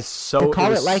that? He was so,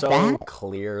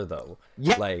 clear, though.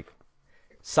 Yeah. Like,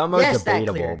 some are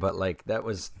debatable, but, like, that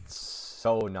was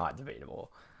so not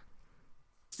debatable.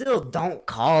 Still don't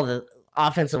call the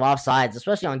offensive offsides,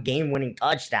 especially on game-winning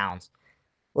touchdowns.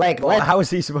 Like, how is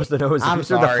he supposed to know? I'm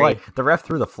sorry. The ref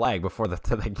threw the flag before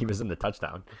he was in the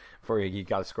touchdown, before he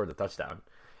got to score the touchdown.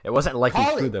 It wasn't like he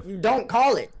threw You don't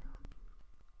call it.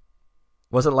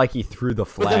 Wasn't like he threw the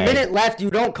flag. With a minute left, you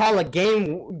don't call a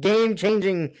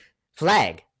game-changing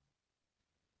flag.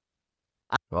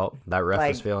 Well, that ref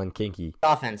is feeling kinky.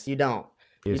 Offense, you don't.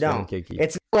 He was feeling kinky.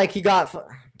 It's not like he got.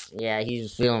 Yeah,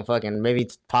 he's feeling fucking. Maybe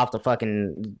popped a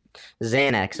fucking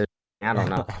Xanax or I don't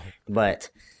know, but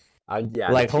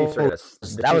like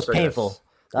that was painful.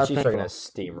 The Chiefs are gonna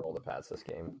steamroll the Pats this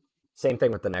game. Same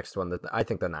thing with the next one. I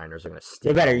think the Niners are gonna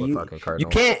steamroll the fucking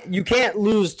Cardinals. You can't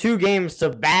lose 2 games to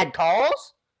bad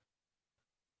calls.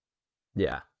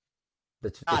 Yeah, the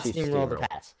Chiefs steamroll the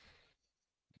Pats.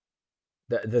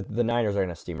 The Niners are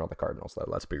gonna steamroll the Cardinals, though.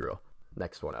 Let's be real.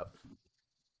 Next one up.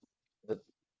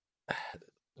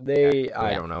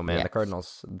 I don't know, man. Yeah. The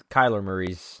Cardinals, Kyler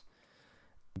Murray's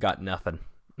got nothing.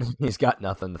 He's got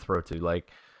nothing to throw to. Like,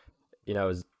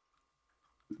 a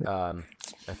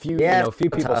few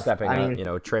people stepping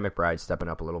up. Trey McBride stepping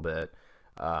up a little bit.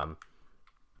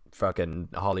 Fucking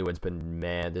Hollywood's been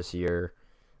mad this year,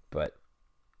 but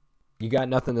you got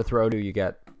nothing to throw to. You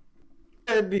got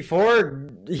before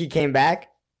he came back.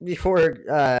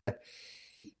 Now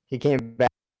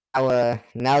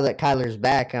that Kyler's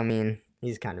back, I mean,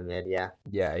 he's kind of mid, yeah.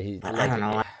 Yeah, I don't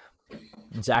know.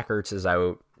 Zach Ertz is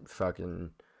out.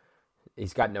 Fucking,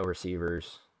 he's got no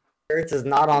receivers. Ertz is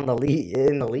not in the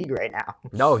league right now.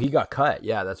 No, he got cut.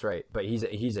 Yeah, that's right. But he's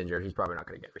injured. He's probably not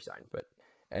going to get re-signed. But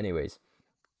anyways,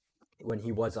 when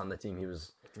he was on the team, he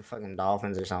was the fucking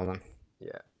Dolphins or something.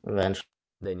 Yeah, eventually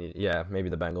maybe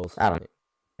the Bengals. I don't know.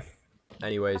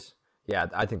 Anyways, yeah,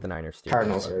 I think the Niners.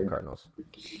 Cardinals.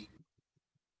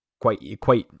 Quite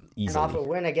easily. And off a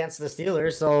win against the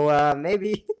Steelers, so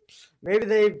maybe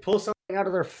they pull something out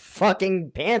of their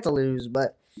fucking pantaloons,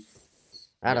 but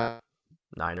I don't know.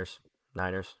 Niners.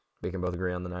 We can both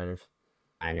agree on the Niners.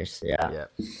 Yeah.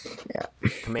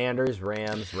 Commanders,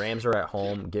 Rams. Rams are at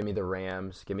home. Give me the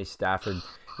Rams. Give me Stafford.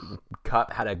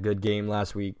 Kupp had a good game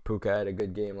last week. Puka had a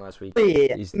good game last week.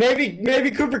 Yeah.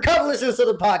 Maybe Cooper Kupp listens to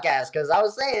the podcast because I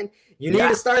was saying you need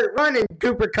to start running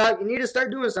Cooper Kupp. You need to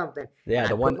start doing something. Yeah, I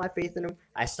put my faith in him.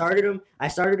 I started him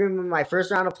in my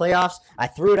first round of playoffs. I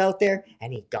threw it out there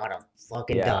and he got a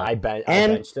fucking dub. I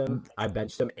benched him.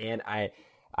 And I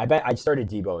started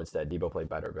Debo instead. Debo played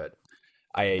better, but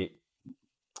I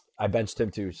benched him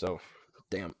too. So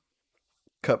damn,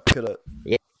 Kupp could have.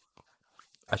 Yeah.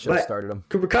 I should have started him.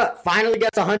 Cooper Kupp finally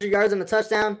gets 100 yards and a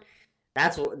touchdown.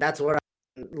 That's what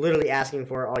I'm literally asking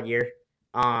for all year.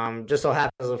 Just so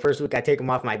happens the first week I take him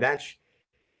off my bench.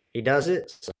 He does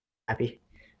it, so I'm happy.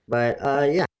 But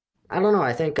yeah, I don't know.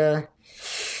 I think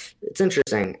it's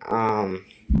interesting.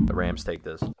 The Rams take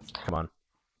this. Come on.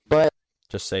 But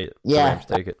just say it. Yeah, the Rams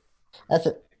take it.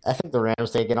 I think the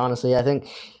Rams take it. Honestly, I think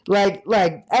like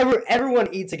everyone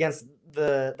eats against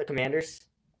the Commanders.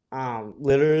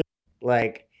 Literally.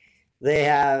 Like, they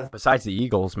have... Besides the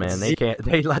Eagles, man,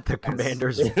 they let the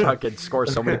Commanders fucking score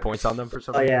so many points on them for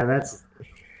something. Oh, yeah, that's...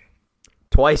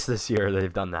 Twice this year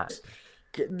they've done that.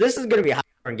 This is going to be a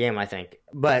high-scoring game, I think.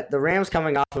 But the Rams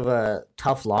coming off of a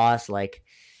tough loss, like,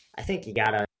 I think you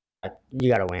gotta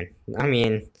win. I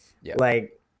mean,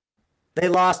 like, they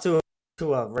lost to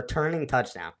a returning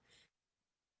touchdown.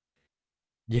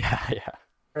 Yeah.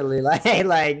 Really,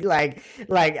 like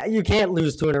you can't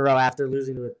lose 2 in a row after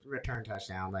losing to a return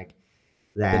touchdown like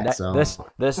that. This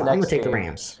next I'm gonna take the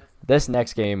Rams. This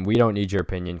next game, we don't need your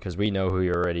opinion because we know who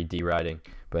you're already deriding.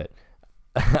 But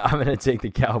I'm gonna take the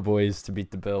Cowboys to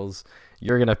beat the Bills.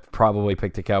 You're gonna probably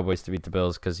pick the Cowboys to beat the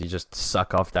Bills because you just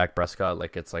suck off Dak Prescott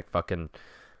like it's like fucking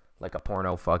like a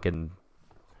porno fucking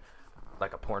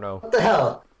like a porno. What the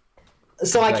hell?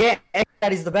 So I can't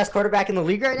that he's the best quarterback in the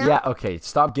league right now? Yeah, okay.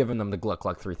 Stop giving them the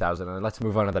Gluck 3000 and let's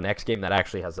move on to the next game that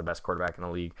actually has the best quarterback in the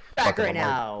league. Back right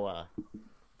now.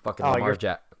 Fucking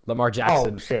Lamar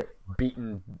Jackson shit.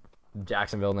 beating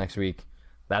Jacksonville next week.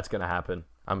 That's going to happen.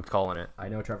 I'm calling it. I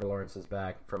know Trevor Lawrence is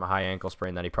back from a high ankle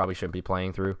sprain that he probably shouldn't be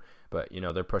playing through, but you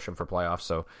know, they're pushing for playoffs,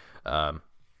 so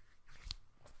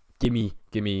give me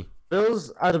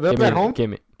Bills are the Bills at home? Give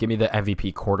me the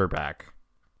MVP quarterback.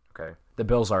 Okay. The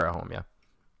Bills are at home, yeah.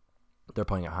 They're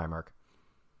playing at Highmark.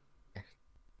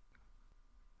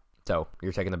 So,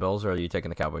 you're taking the Bills or are you taking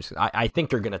the Cowboys? I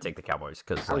think you're going to take the Cowboys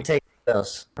because I'm taking the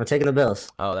Bills. I'm taking the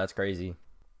Bills. Oh, that's crazy.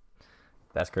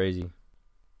 That's crazy.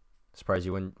 Surprised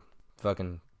you wouldn't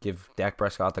fucking give Dak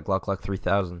Prescott the Gluck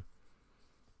 3000.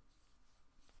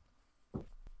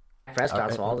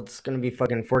 Prescott's fault. It's going to be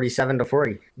fucking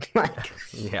 47-40.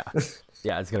 Yeah, it's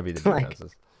going to be the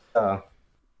defenses.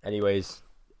 Anyways,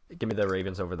 give me the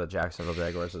Ravens over the Jacksonville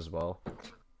Jaguars as well.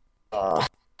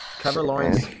 Trevor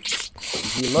Lawrence,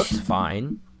 he looked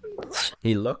fine.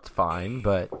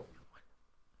 But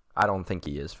I don't think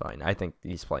he is fine. I think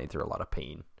he's playing through a lot of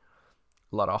pain,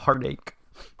 a lot of heartache.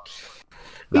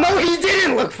 No, he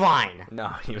didn't look fine. No,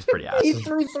 he was pretty awesome. He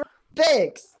threw 3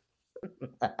 picks.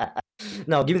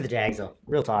 No, give me the Jags though.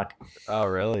 Real talk. Oh,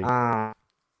 really?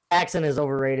 Jackson is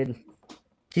overrated.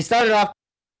 He started off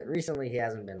recently. He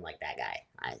hasn't been like that guy.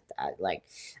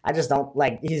 I just don't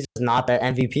like. He's just not the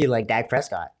MVP like Dak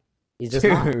Prescott. He's just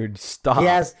Dude, not. Stop. He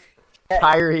has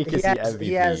Tyreek is the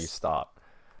MVP. Stop.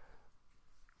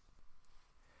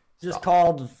 Just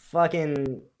called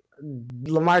fucking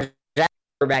Lamar Jackson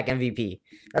quarterback MVP.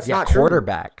 That's not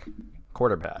quarterback. true.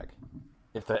 Quarterback.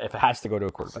 If it has to go to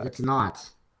a quarterback, it's not.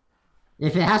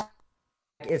 If it has,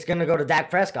 it's gonna go to Dak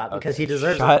Prescott because he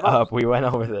deserves it. Shut up. We went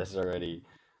over this already.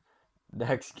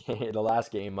 Next game, the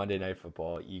last game, Monday Night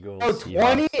Football, Eagles. Oh,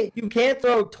 20? You can't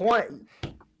throw 20.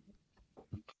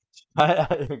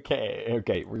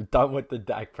 Okay, we're done with the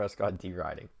Dak Prescott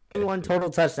deriding. 21 total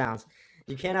touchdowns.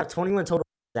 You can't have 21 total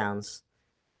touchdowns.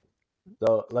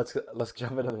 So let's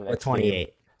jump into the next. Or 28. Game.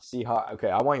 Seahawks. Okay,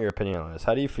 I want your opinion on this.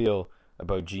 How do you feel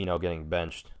about Geno getting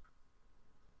benched?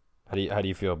 How do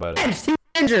you feel about it? Benched. He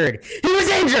was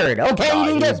injured. Okay, he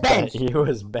didn't get benched. He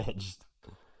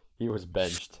was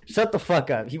benched. Shut the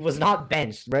fuck up. He was not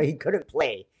benched, bro. He couldn't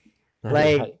play.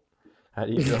 Like, how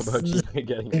do you feel about Geno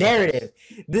getting narrative?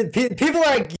 People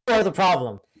like you are the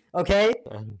problem. Okay,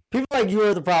 people like you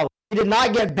are the problem. He did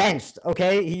not get benched.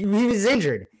 Okay, he was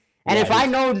injured. And if I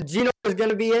know Geno was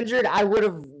gonna be injured, I would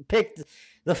have picked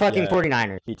the fucking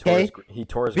 49ers. He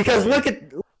tore his because groin.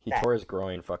 He tore his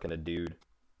groin fucking a dude.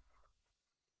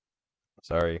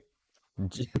 Sorry.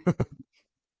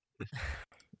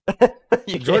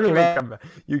 You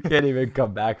can't even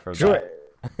come back from that.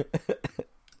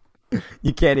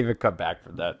 You can't even come back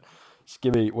from that. Just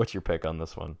give me what's your pick on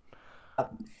this one?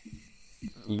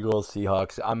 Eagles,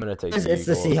 Seahawks. I'm gonna take the Eagles. It's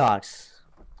the Seahawks.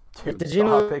 Dude, did you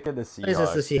know picking the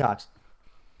Seahawks? It's the Seahawks.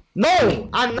 No,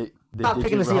 I'm not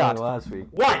picking the Seahawks. Last week.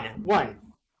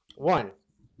 One.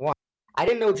 I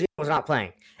didn't know Geno was not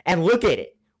playing. And look at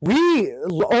it. We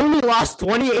only lost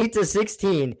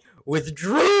 28-16 with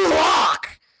Drew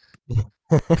Lock.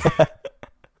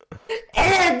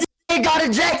 And they got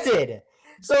ejected.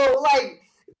 So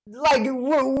we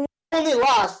only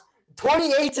lost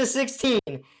 28-16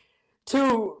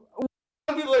 to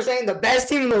some people are saying the best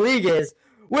team in the league is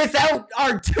without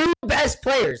our 2 best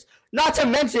players. Not to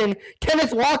mention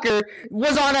Kenneth Walker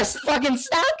was on a fucking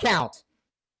snap count.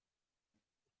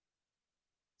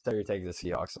 So you're taking the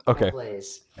Seahawks. Okay.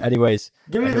 Plays. Anyways.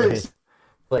 Give me this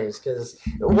plays because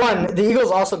the Eagles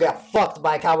also got fucked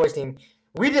by a Cowboys team.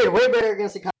 We did way better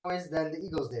against the Cowboys than the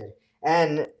Eagles did.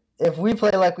 And if we play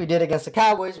like we did against the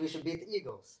Cowboys, we should beat the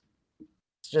Eagles.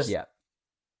 It's just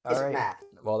all right. math.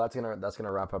 Well, that's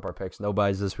gonna wrap up our picks. No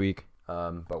buys this week.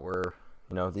 But we're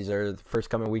these are the first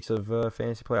coming weeks of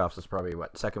fantasy playoffs. It's probably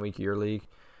second week of your league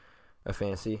of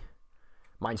fantasy.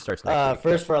 Mine starts next week.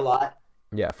 First for a lot.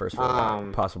 Yeah, first for a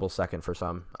lot. Possible second for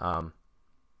some. I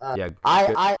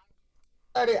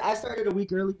started a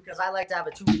week early because I like to have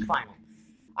a 2-week final.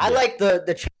 I like the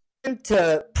champion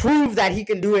to prove that he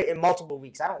can do it in multiple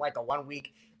weeks. I don't like a 1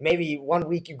 week. Maybe 1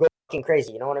 week you go fucking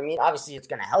crazy. You know what I mean? Obviously, it's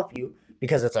gonna help you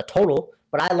because it's a total.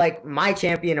 But I like my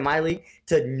champion in my league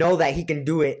to know that he can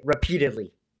do it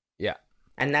repeatedly. Yeah,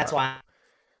 and that's why,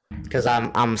 because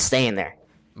I'm staying there.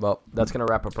 Well, that's gonna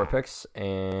wrap up our picks,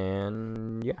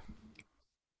 and yeah.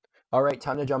 All right,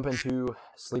 time to jump into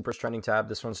Sleepers Trending tab.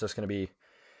 This one's just gonna be.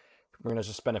 We're gonna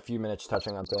just spend a few minutes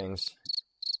touching on things.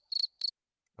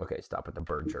 Okay, stop with the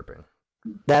bird chirping.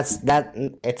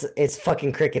 It's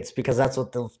fucking crickets because that's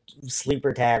what the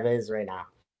sleeper tab is right now.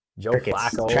 Joe Crickets,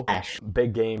 Flacco, trash.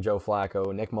 big game. Joe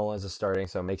Flacco. Nick Mullins is starting,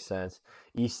 so it makes sense.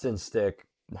 Easton Stick.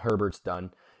 Herbert's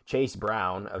done. Chase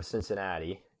Brown of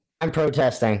Cincinnati. I'm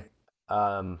protesting.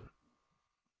 Um,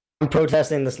 I'm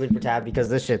protesting the sleeper tab because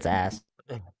this shit's ass.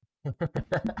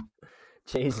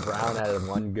 Chase Brown had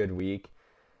one good week.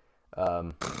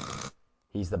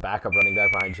 He's the backup running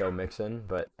back behind Joe Mixon.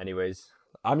 But anyways,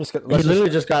 I'm just gonna. He literally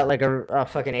just got like a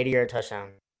fucking 80-yard touchdown.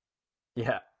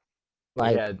 Yeah.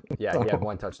 Like, he had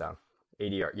one touchdown.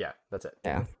 80 yard. Yeah, that's it.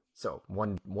 Yeah. So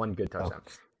one good touchdown.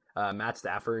 Matt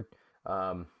Stafford.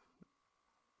 I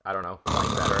don't know.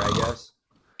 Playing better, I guess.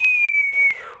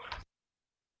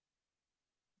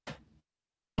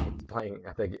 Playing,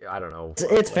 I think, I don't know.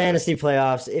 It's fantasy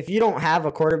playoffs. If you don't have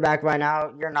a quarterback by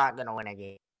now, you're not gonna win a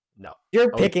game. No.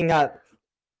 You're picking up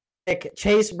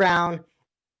Chase Brown.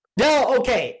 Odell,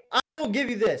 okay, I will give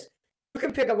you this. You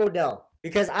can pick up Odell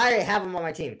because I have him on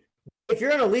my team. If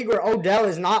you're in a league where Odell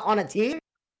is not on a team,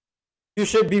 you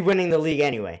should be winning the league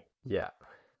anyway. Yeah,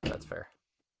 that's fair.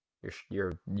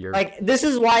 You're like, this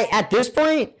is why at this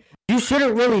point you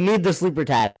shouldn't really need the sleeper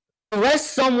tab unless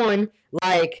someone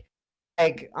like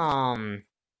I don't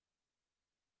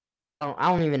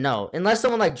even know, unless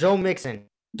someone like Joe Mixon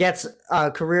gets a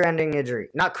career-ending injury,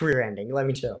 not career-ending. Let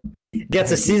me chill.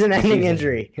 Gets a season-ending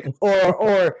injury,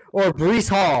 or Breece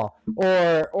Hall,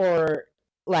 or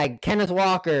like Kenneth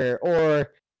Walker, or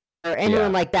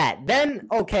anyone like that. Then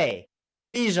okay,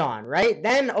 Bijan, right?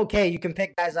 Then okay, you can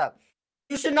pick guys up.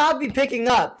 You should not be picking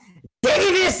up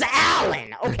Davis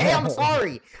Allen. Okay, I'm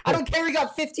sorry. I don't care. He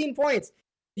got 15 points.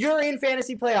 You're in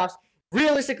fantasy playoffs.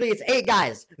 Realistically, it's 8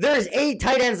 guys. There's 8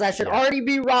 tight ends that should already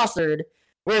be rostered.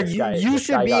 Where you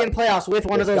should be in playoffs with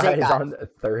one of those 8 guys. On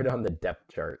third on the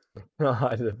depth chart.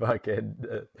 On the fucking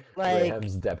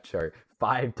Rams depth chart.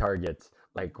 5 targets.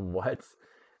 Like, what?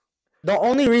 The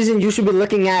only reason you should be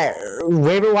looking at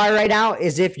waiver wire right now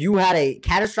is if you had a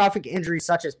catastrophic injury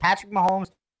such as Patrick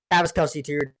Mahomes, Travis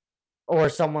Kelce, or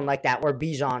someone like that, or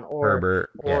Bijan, or Herbert.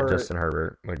 Yeah, Justin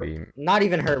Herbert would be. Not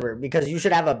even Herbert, because you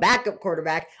should have a backup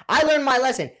quarterback. I learned my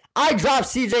lesson. I dropped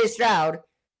C.J. Stroud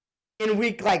in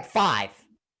week 5.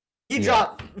 He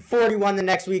dropped 41 the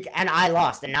next week, and I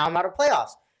lost, and now I'm out of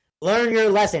playoffs. Learn your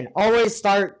lesson. Always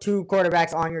start 2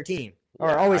 quarterbacks on your team,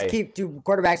 or always keep 2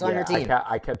 quarterbacks on your team.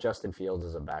 I kept Justin Fields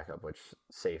as a backup, which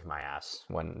saved my ass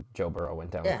when Joe Burrow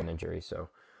went down with an injury. So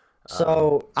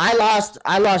I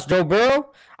lost Joe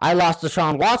Burrow, I lost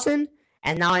Deshaun Watson,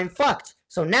 and now I'm fucked.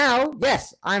 So now,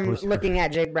 yes, I'm looking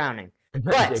at Jake Browning.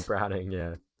 But Jake Browning,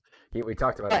 yeah, we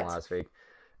talked about him last week.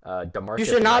 DeMarcus you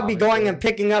should not be going and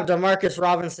picking up DeMarcus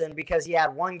Robinson because he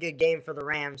had one good game for the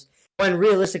Rams when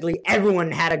realistically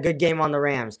everyone had a good game on the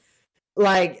Rams.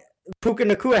 Like, Puka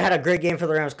Nacua had a great game for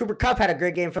the Rams. Cooper Kupp had a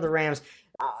great game for the Rams.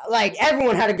 Like,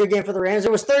 everyone had a good game for the Rams.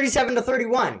 It was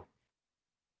 37-31.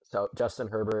 So, Justin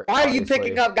Herbert. Why are you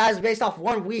picking up guys based off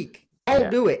 1 week?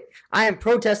 Don't do it. I am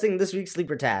protesting this week's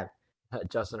sleeper tab.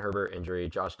 Justin Herbert injury.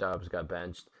 Josh Dobbs got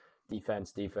benched.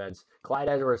 Defense. Clyde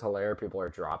Edwards-Helaire, people are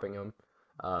dropping him.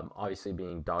 Obviously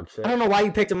being dog shit. I don't know why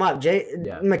you picked him up.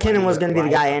 McKinnon was going to be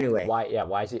the guy anyway.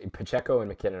 Why is he? Pacheco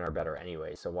and McKinnon are better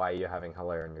anyway, so why are you having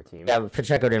Helaire on your team? Yeah, but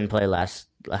Pacheco didn't play last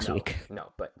week.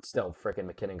 No, but still, freaking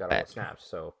McKinnon got all the snaps,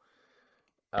 so...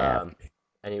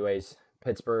 Anyways,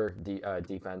 Pittsburgh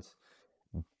defense.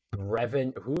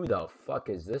 Brevin, who the fuck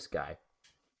is this guy?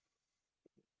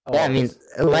 I mean,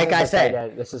 like I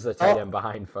said... This is the tight end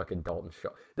behind fucking Dalton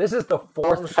Schultz. This is the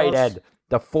 4th tight end.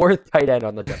 The 4th tight end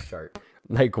on the depth chart.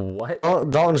 Like, what? Oh,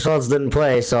 Dalton Schultz didn't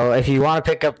play, so if you want to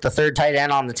pick up the 3rd tight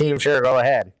end on the team, sure, go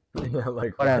ahead. Yeah,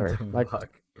 like, whatever. Fuck?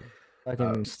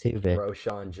 Fucking stupid.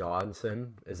 Roschon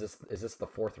Johnson. Is this the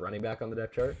 4th running back on the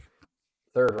depth chart?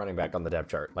 3rd running back on the depth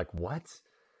chart. Like, what?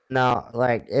 No,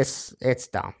 like, it's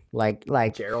dumb. Like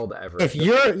Gerald Everett.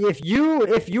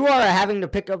 If you are having to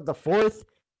pick up the 4th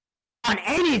on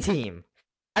any team,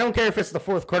 I don't care if it's the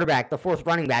 4th quarterback, the 4th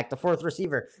running back, the 4th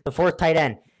receiver, the 4th tight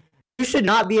end. You should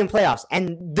not be in playoffs.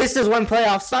 And this is when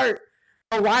playoffs start.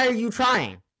 So why are you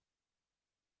trying?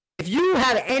 If you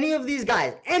had any of these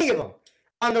guys, any of them,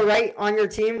 on the right on your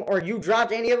team, or you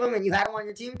dropped any of them and you had them on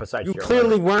your team, besides you Gerald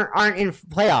clearly aren't in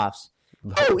playoffs.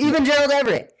 Oh, even Gerald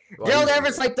Everett. Well, Gerald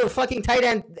Everett's like the fucking tight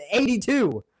end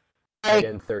 82. Tight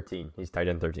end 13. He's tight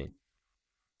end 13.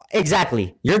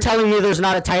 Exactly. You're telling me there's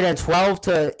not a tight end 12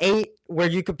 to 8 where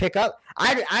you could pick up?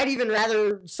 I'd even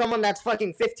rather someone that's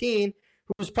fucking 15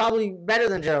 who's probably better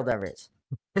than Gerald Everett.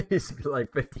 He's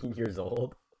like 15 years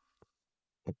old.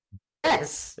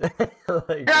 Yes.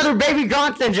 I'd rather baby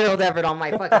Gronk than Gerald Everett on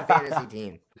my fucking fantasy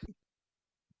team.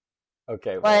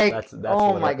 Okay, well, Like, that's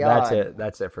oh my God.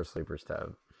 That's it for sleepers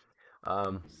tab.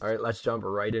 All right, let's jump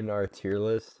right into our tier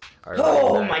list. Our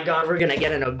Oh my God, we're gonna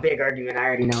get in a big argument. I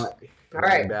already know it. All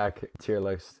running right. back tier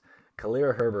list.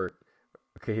 Khalil Herbert,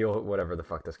 Khalil, whatever the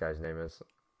fuck this guy's name is.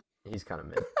 He's kind of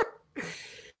mid.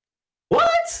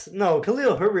 What? No,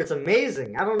 Khalil Herbert's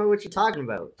amazing. I don't know what you're talking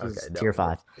about. He's Okay, tier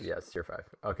 5. Yes, tier 5.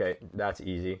 Okay, that's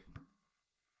easy.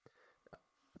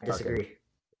 I disagree. Okay.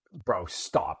 Bro,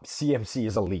 stop. CMC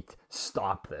is elite.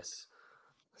 Stop this.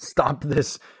 Stop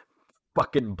this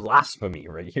fucking blasphemy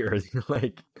right here.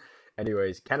 Like,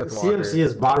 anyways, Kenneth Walker. CMC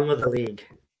is bottom of the league.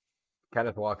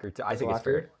 Kenneth Walker, I think it's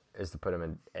fair is to put him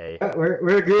in A.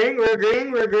 We're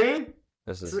agreeing.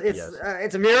 This is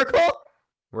It's a miracle.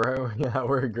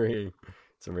 We're agreeing.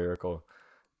 It's a miracle.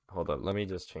 Hold up, let me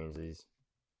just change these.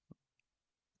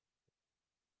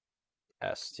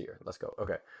 S tier. Let's go.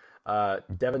 Okay.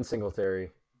 Devin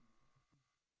Singletary.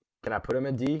 Can I put him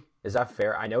in D? Is that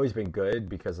fair? I know he's been good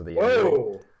because of the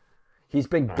injury. He's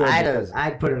been good.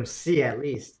 I'd put him C at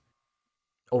least.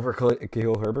 Over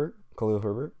Khalil Herbert?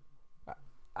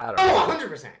 I don't know.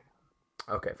 100%.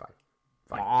 Okay, fine.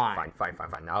 Fine.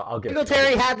 I'll give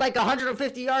Singletary had like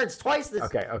 150 yards twice this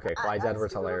Okay. Clyde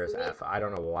Edwards-Helaire F. I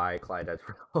don't know why Clyde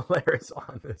Edwards-Helaire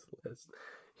on this list.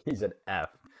 He's an F.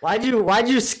 Why'd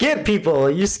you skip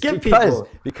people? You skip people.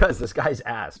 Because this guy's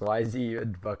ass. Why is he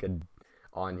even fucking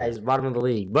on here? He's bottom of the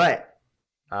league. But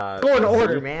go in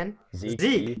order, man.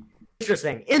 Zeke.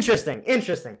 Interesting.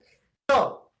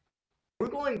 So we're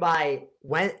going by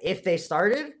if they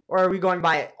started, or are we going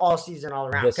by all season all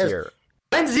around? This year.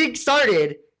 When Zeke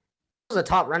started, he was a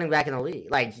top running back in the league.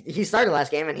 Like, he started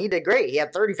last game and he did great. He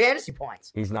had 30 fantasy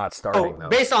points. He's not starting though.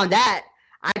 Based on that,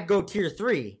 I'd go tier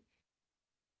 3.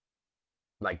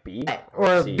 Like B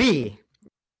or C?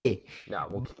 B. No,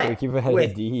 we'll keep it ahead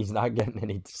of D. He's not getting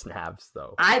any snaps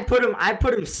though. I put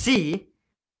him C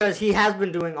because he has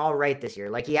been doing all right this year.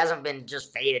 Like, he hasn't been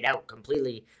just faded out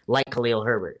completely like Khalil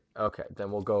Herbert. Okay, then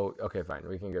we'll go. Okay, fine.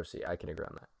 We can go C. I can agree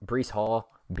on that. Breece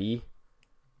Hall B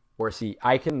or C.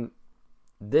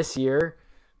 This year,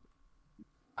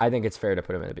 I think it's fair to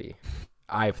put him in a B.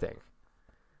 I think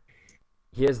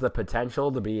he has the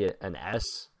potential to be an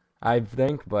S. I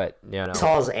think, but Breece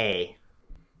Hall's A.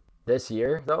 This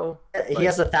year, though, he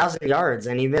has 1,000 yards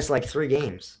and he missed like 3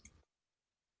 games.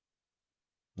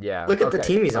 Yeah. Look at the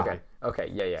team he's on. Okay.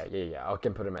 Yeah. I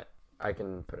can put him at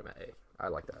A. I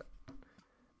like that.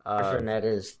 Fournette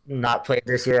is not played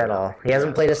this year at all. He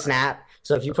hasn't played a snap.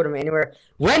 So if you put him anywhere,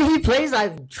 when he plays, I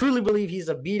truly believe he's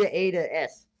a B to A to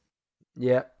S.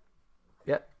 Yeah.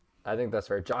 I think that's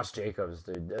fair. Josh Jacobs,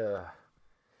 dude.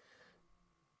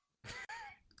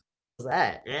 What's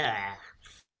that? Yeah.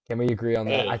 Can we agree on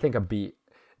that? I think a B.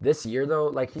 This year, though,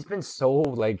 like, he's been so,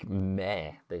 like,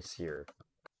 meh this year.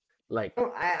 Like,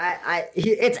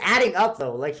 it's adding up,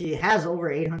 though. Like, he has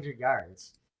over 800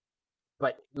 yards.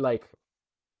 But, like,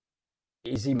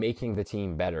 is he making the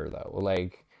team better, though?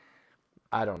 Like,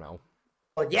 I don't know.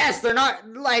 Well, yes, they're not,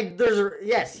 like,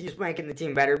 yes, he's making the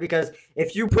team better because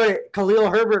if you put Khalil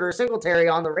Herbert or Singletary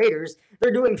on the Raiders,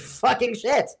 they're doing fucking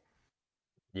shit.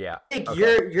 Yeah. I think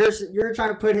you're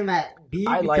trying to put him at B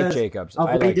I like Jacobs. Of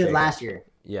what he did last year.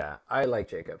 Yeah, I like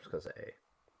Jacobs because of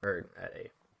A. Or at A.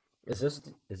 Is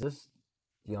this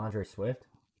DeAndre Swift?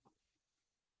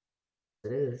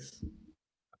 It is.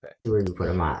 Okay. Where you put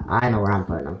him at? I know where I'm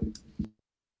putting him.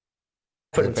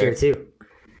 Put him tier 2.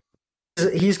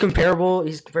 He's comparable.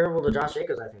 He's comparable to Josh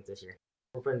Jacobs, I think, this year.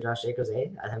 We're putting Josh Jacobs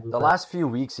A. I think the last few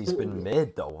weeks he's been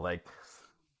mid though. Like,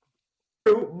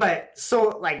 true, but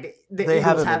so like the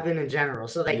Eagles have been in general,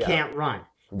 so they can't run.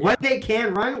 Yeah. When they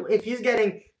can run, if he's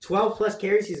getting 12 plus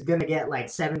carries, he's gonna get like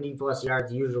 70 plus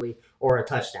yards usually or a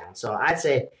touchdown. So I'd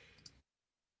say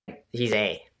he's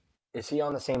A. Is he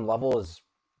on the same level as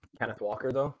Kenneth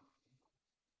Walker though?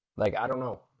 Like, I don't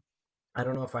know. I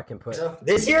don't know if I can put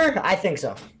this year. I think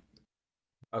so.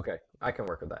 Okay, I can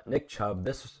work with that. Nick Chubb,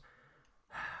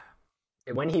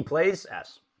 when he plays,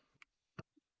 S.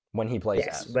 When he plays,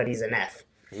 yes, S. But he's an F.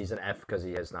 He's an F because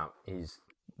he's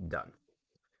done.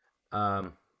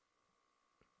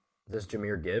 This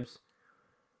Jahmyr Gibbs?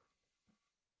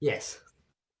 Yes.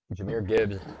 Jahmyr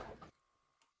Gibbs.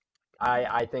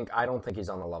 I don't think he's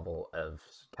on the level of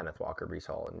Kenneth Walker, Breece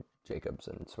Hall, and Jacobs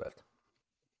and Swift.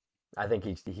 I think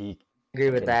he agree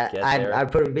with that.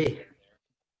 I'd put him B.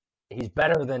 He's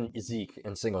better than Zeke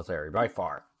and Singletary by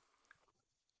far.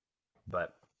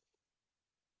 But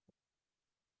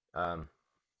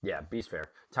yeah, B's fair.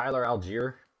 Tyler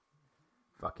Algier,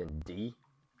 fucking D.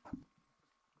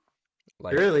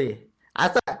 Like, really? I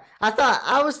thought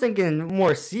I was thinking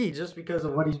more C just because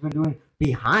of what he's been doing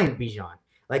behind Bijan.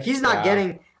 Like he's not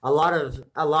getting a lot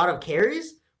of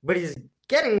carries, but he's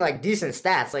getting like decent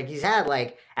stats. Like he's had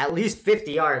like at least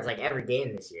 50 yards like every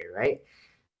game this year, right?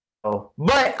 Oh,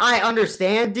 but I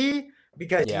understand D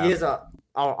because he is a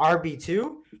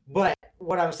RB2. But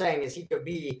what I'm saying is he could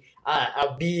be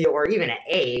a B or even an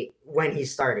A when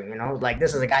he's starting. You know, like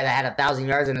this is a guy that had 1,000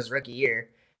 yards in his rookie year.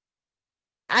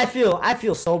 I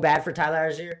feel so bad for Tyler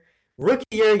Algier. Rookie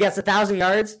year, he gets 1,000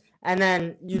 yards, and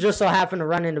then you just so happen to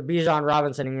run into Bijan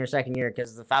Robinson in your second year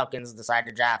because the Falcons decide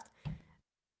to draft,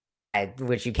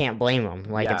 which you can't blame them.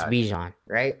 Like it's Bijan,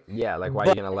 right? Yeah, like why are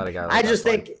you gonna let a guy? Like I just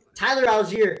think Tyler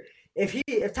Algier.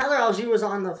 If Tyler Algier was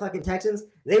on the fucking Texans,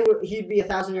 he'd be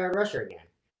 1,000-yard rusher again.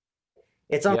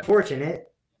 It's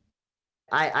unfortunate.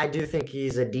 I do think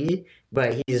he's a D,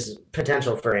 but he's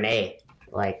potential for an A.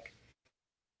 Like,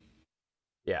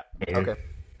 yeah, okay,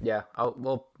 yeah.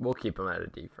 We'll keep him at a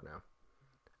D for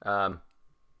now.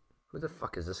 Who the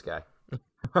fuck is this guy?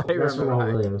 That's Jamal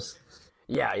Williams.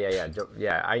 Yeah.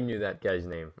 I knew that guy's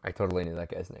name. I totally knew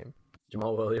that guy's name.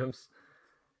 Jamal Williams.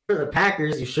 For the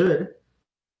Packers, you should.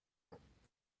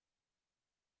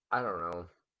 I don't know.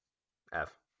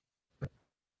 F.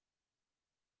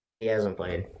 He hasn't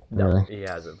played. No, really. He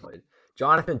hasn't played.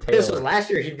 Jonathan Taylor. This was last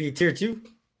year. He'd be tier 2.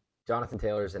 Jonathan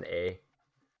Taylor's an A.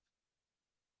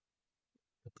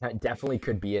 Definitely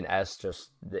could be an S.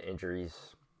 Just the injuries.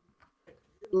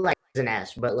 Like an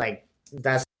S, but like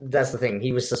that's the thing.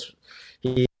 He was just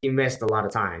he missed a lot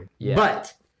of time. Yeah.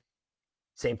 But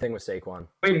same thing with Saquon.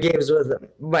 Win games with him,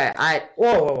 but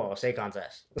whoa, Saquon's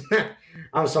S.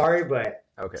 I'm sorry, but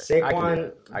okay.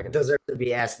 Saquon deserves to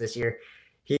be S this year.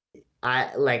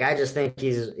 I just think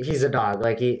he's a dog.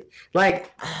 But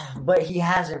he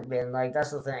hasn't been. Like that's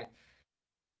the thing.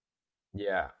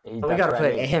 Yeah, we gotta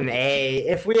put him A.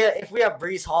 If we have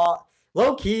Breece Hall,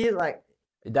 low key, like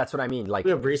that's what I mean. Like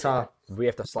we have Breece Hall, we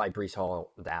have to slide Breece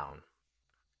Hall down.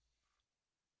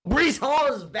 Breece Hall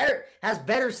has better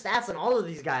stats than all of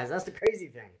these guys. That's the crazy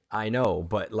thing. I know,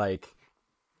 but like,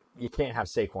 you can't have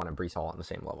Saquon and Breece Hall on the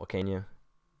same level, can you?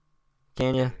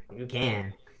 Can you? You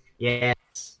can.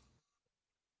 Yes.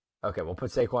 Okay, we'll put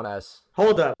Saquon S.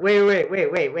 Hold up.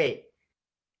 Wait.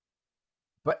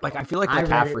 But like, I feel like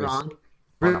McCaffrey's wrong.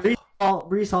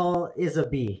 Breece Hall is a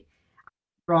B.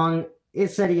 Wrong. It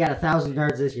said he had 1,000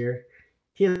 yards this year.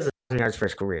 He has 1,000 yards for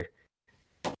his career.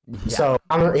 Yeah. So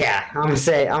I'm gonna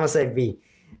say B.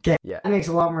 Okay, that makes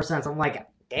a lot more sense. I'm like,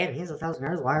 damn, he has 1,000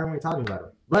 yards. Why aren't we talking about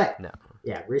him? But no,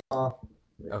 yeah, Breece Hall.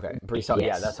 Okay, Breece Hall.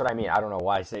 Yes. Yeah, that's what I mean. I don't know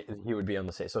why he would be on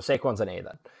the same. So Saquon's an A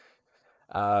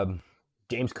then.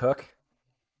 James Cook,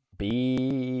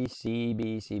 B, C,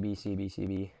 B, C, B, C, B, C,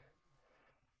 B.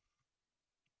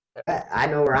 I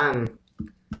know where I'm.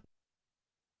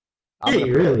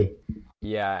 Really?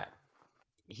 Yeah,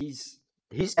 he's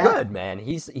good, man.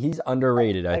 He's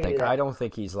underrated. I think. I don't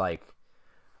think he's like,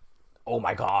 oh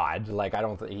my god. Like I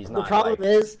don't think he's not. The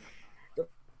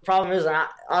problem is,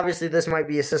 obviously this might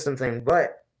be a system thing,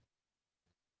 but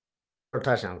for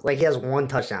touchdowns, like he has 1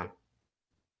 touchdown.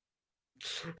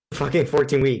 Fucking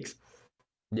 14 weeks.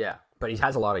 Yeah, but he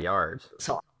has a lot of yards.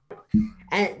 So,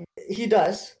 and he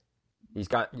does. He's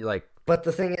got like. But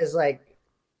the thing is, like,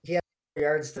 he has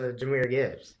yards to Jahmyr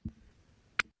Gibbs.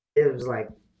 It was like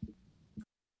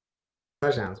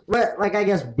touchdowns, but like I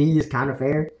guess B is kind of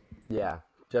fair. Yeah,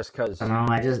 just because. I don't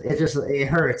know. It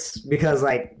hurts because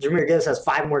like Jahmyr Gibbs has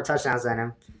 5 more touchdowns than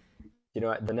him. You know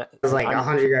what? There's like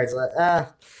 100 yards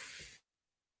left.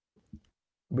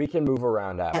 We can move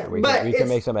around after. We can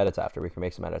make some edits after.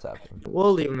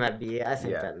 We'll leave him at B. I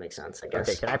think that makes sense, I guess.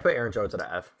 Okay, can I put Aaron Jones at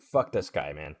a F? Fuck this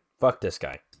guy, man. Fuck this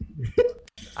guy.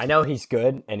 I know he's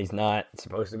good, and he's not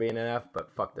supposed to be an F,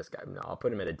 but fuck this guy. No, I'll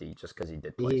put him at a D just because he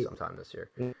did play sometime this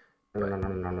year.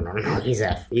 No. He's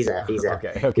F.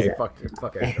 Okay. He's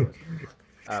fuck Aaron Jones.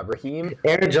 Raheem?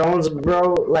 Aaron Jones,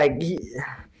 bro, like,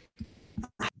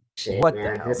 shit, what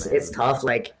man. The hell, it's tough.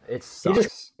 Like, it sucks. He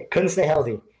just couldn't stay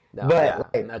healthy. No, but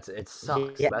it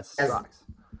sucks. That sucks.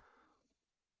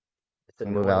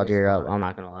 Move Algier up. I'm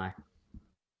not gonna lie.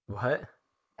 What?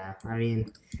 Yeah, I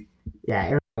mean,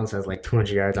 Aaron Jones has like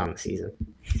 200 yards on the season.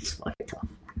 It's fucking tough.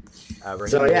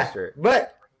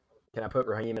 But can I put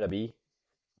Raheem at a B?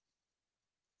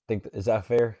 Is that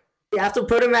fair? You have to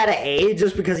put him at an A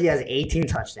just because he has 18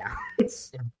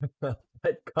 touchdowns. But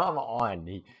come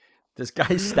on, this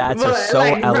guy's stats are so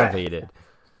elevated.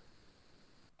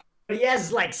 But he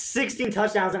has like 16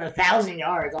 touchdowns and 1,000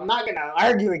 yards. I'm not gonna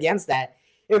argue against that.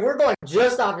 If we're going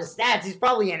just off his stats, he's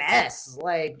probably an S.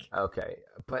 Like, okay,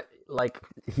 but like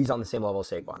he's on the same level as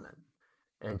Saquon then,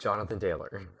 and Jonathan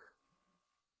Taylor.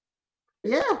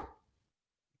 Yeah.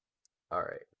 All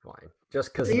right, fine.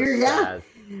 Just because yeah.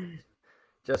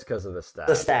 Just because of the stats.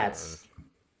 The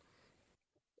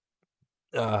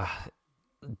stats.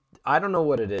 I don't know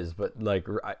what it is, but like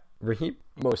Raheem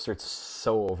Mostert's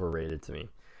so overrated to me.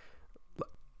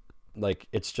 Like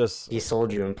it's just he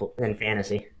sold you in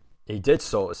fantasy. He did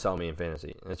sell me in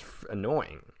fantasy. It's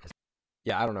annoying.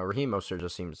 Yeah, I don't know. Raheem Mostert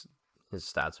just seems his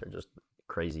stats are just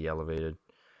crazy elevated.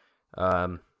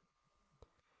 An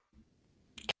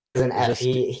F.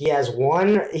 He has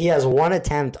one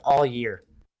attempt all year.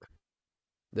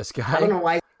 This guy. I don't know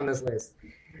why he's on this list.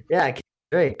 Yeah,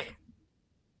 Drake.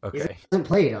 Okay. He hasn't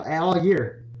played all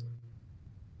year.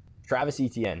 Travis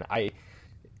Etienne.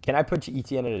 Can I put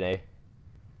Etienne in an A?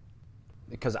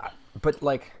 Because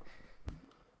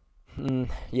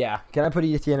yeah. Can I put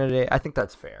Etienne in an A? I think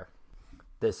that's fair.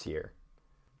 This year.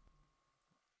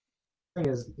 The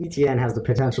thing is, Etienne has the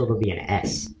potential to be an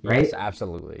S, right? Yes,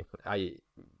 absolutely.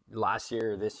 Last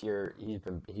year, this year,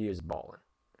 he is balling,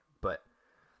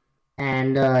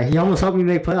 and he almost helped me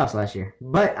make playoffs last year.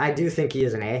 But I do think he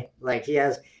is an A. Like he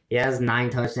has 9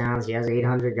 touchdowns, he has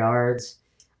 800 yards.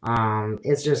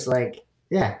 It's just like,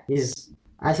 yeah,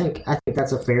 I think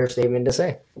that's a fair statement to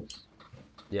say.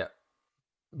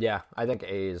 Yeah, I think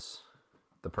A is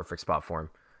the perfect spot for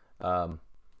him.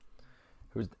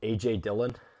 Who's AJ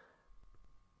Dillon?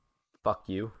 Fuck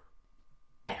you.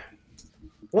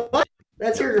 What?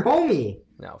 That's your homie.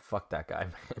 No, fuck that guy,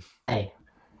 man. Hey,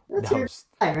 that's your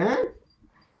guy, man.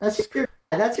 That's your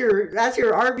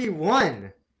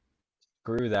RB1.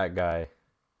 Screw that guy.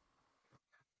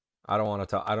 I don't want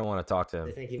to talk to him.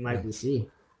 I think he might be C.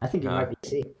 I think he might be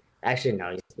C. Actually,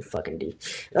 no, he's fucking D.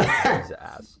 He's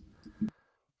ass.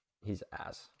 He's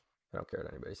ass. I don't care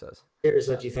what anybody says. Here's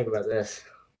what you think about this.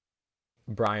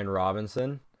 Brian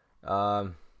Robinson.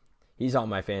 He's on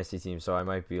my fantasy team, so I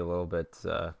might be a little bit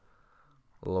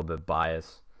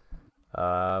biased.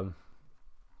 Brian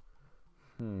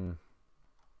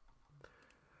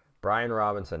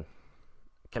Robinson.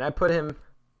 Can I put him?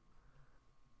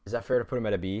 Is that fair to put him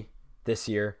at a B this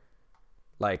year?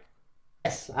 Like,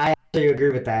 yes, I actually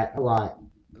agree with that a lot.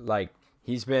 Like,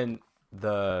 he's been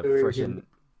the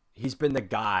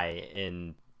guy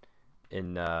in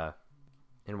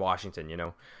Washington, you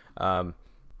know,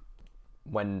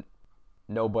 when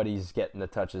nobody's getting the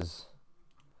touches.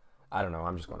 I don't know.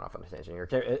 I'm just going off on a tangent here.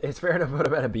 It's fair to put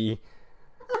him at a B.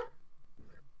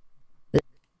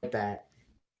 That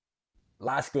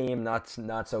last game, not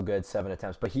so good. 7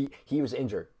 attempts, but he was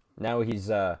injured. Now he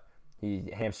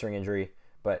hamstring injury,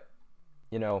 but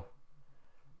you know,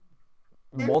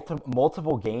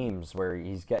 multiple games where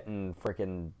he's getting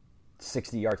freaking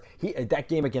 60 yards. That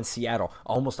game against Seattle,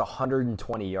 almost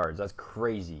 120 yards. That's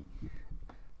crazy.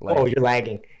 Like, you're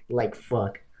lagging. Like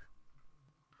fuck.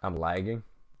 I'm lagging.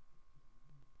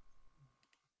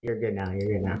 You're good now.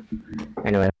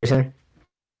 Anyway, what you're saying?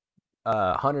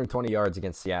 120 yards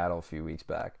against Seattle a few weeks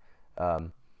back.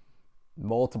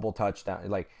 Multiple touchdowns.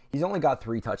 Like, he's only got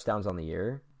 3 touchdowns on the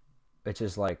year, which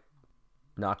is like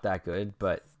not that good,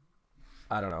 but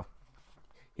I don't know.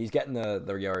 He's getting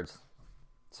the yards.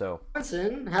 So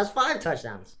Johnson has 5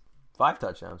 touchdowns. 5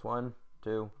 touchdowns. 1,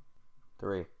 2,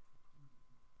 3. You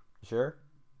sure?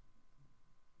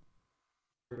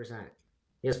 100%.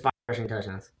 He has 5 rushing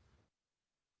touchdowns.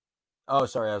 Oh,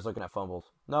 sorry, I was looking at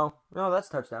fumbles. No, that's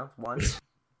touchdowns. 1.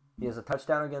 He has a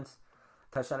touchdown against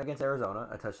Arizona,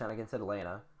 a touchdown against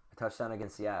Atlanta, a touchdown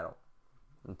against Seattle.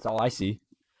 That's all I see.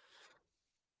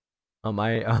 On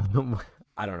my,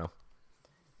 I don't know.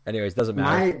 Anyways, doesn't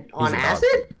matter. On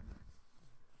acid?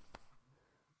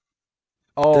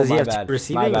 Oh, does he my have bad.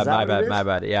 Receiving? My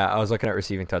bad. Yeah, I was looking at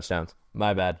receiving touchdowns.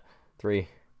 My bad. 3.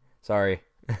 Sorry.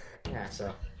 Yeah,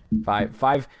 so 5.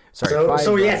 Sorry. So 5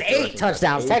 so he has 8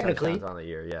 touchdowns 8 technically. touchdowns on the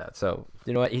year. Yeah. So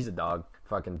you know what? He's a dog.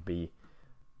 Fucking B.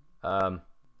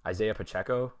 Isaiah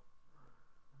Pacheco.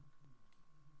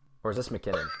 Or is this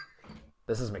McKinnon?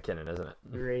 This is McKinnon, isn't it?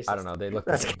 Racist. I don't know. They look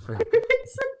the same.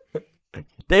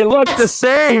 They look the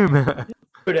same.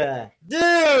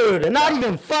 Dude, not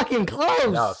even fucking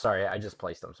close. No, sorry. I just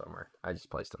placed him somewhere.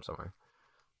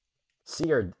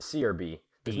 C or B.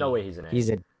 There's no way he's an A. He's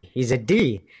a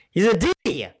D. He's a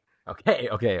D. Okay,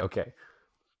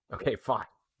 fine.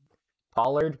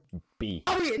 Pollard, B.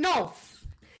 Oh, no.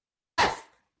 F.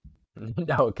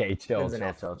 No, okay, chill. Put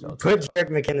Jerick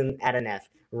McKinnon at an F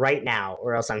right now,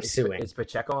 or else I'm suing. Is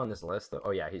Pacheco on this list?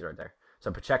 Oh, yeah, he's right there.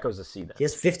 So Pacheco's a C then. He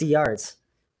has 50 yards.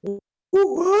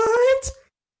 What?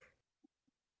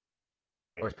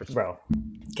 Where's Pacheco? Bro.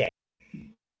 Okay.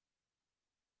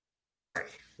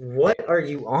 What are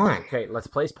you on? Okay, let's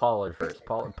place Pollard first.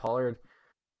 Pollard,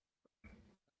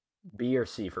 B or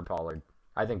C for Pollard?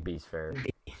 I think B's fair.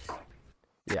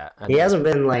 Yeah, he hasn't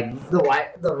been like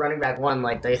the running back one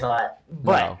like they thought.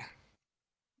 But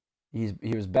no.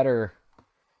 He was better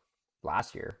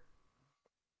last year.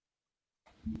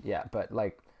 Yeah, but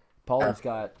like Pollard's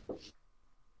got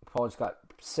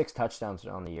 6 touchdowns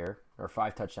on the year, or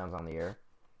 5 touchdowns on the year.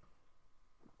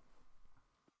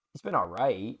 He's been all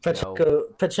right.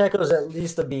 Pacheco's at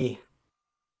least a B.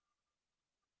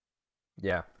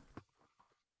 Yeah.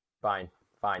 Fine.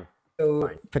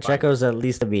 Pacheco's at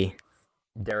least a B.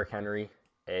 Derrick Henry,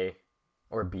 A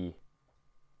or B.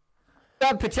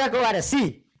 Got Pacheco at a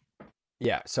C.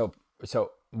 Yeah. So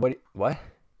what?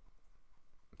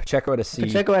 Pacheco at a C.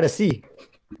 Pacheco at a C.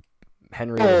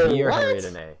 Henry at a B or what? Henry at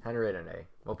an A? Henry at an A.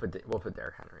 We'll put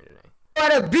Derrick Henry at an A.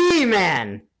 At a B,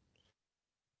 man.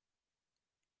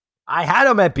 I had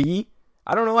him at B.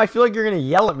 I don't know. I feel like you're gonna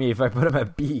yell at me if I put him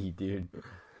at B, dude.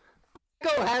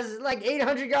 Pacheco has like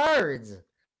 800 yards.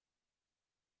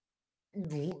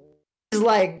 He's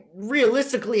like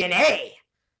realistically an A.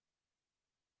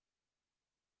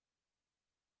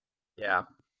 Yeah.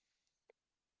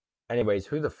 Anyways,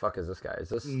 who the fuck is this guy? Is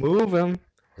this move him?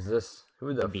 Is this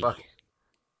who the fuck?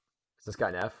 Is this guy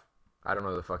an F? I don't know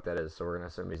who the fuck that is, so we're gonna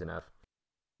assume he's an F.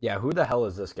 Yeah, who the hell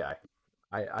is this guy?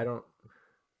 I don't.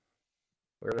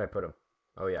 Where did I put him?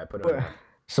 Oh yeah, I put him.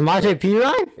 Samaje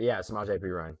Perine? Yeah, Samaje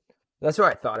Perine. That's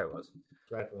what I thought it was.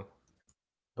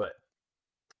 But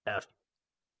F.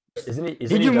 Isn't he?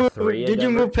 Did you move? Did you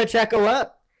move Pacheco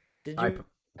up? Did you?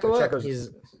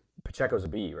 Pacheco's a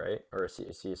B, right? Or a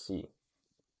C?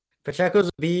 Pacheco's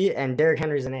a B, and Derrick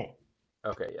Henry's an A.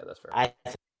 Okay, yeah, that's fair.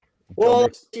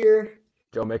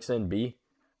 Joe Mixon B.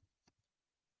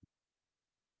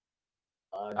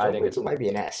 I think it might be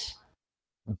an S.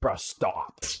 Bro,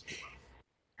 stop.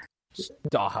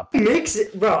 Mixon,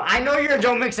 bro. I know you're a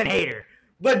Joe Mixon hater,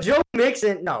 but Joe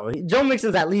Mixon's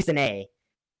at least an A.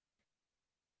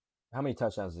 How many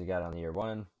touchdowns has he got on the year?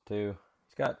 1, 2.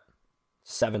 He's got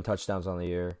 7 touchdowns on the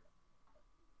year.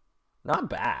 Not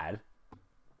bad,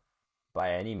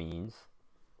 by any means.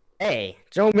 Hey,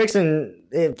 Joe Mixon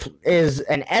is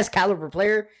an S caliber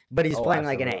player, but he's playing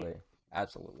like an A.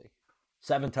 Absolutely.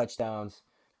 7 touchdowns,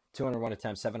 201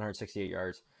 attempts, 768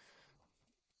 yards.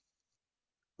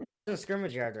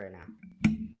 Scrimmage yards right now.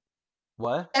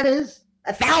 What? That is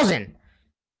 1,000.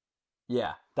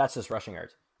 Yeah, that's just rushing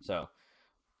yards. So,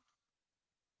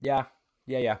 yeah.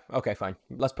 Okay, fine.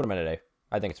 Let's put him at an A.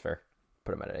 I think it's fair.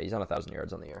 Put him at an A. He's on 1,000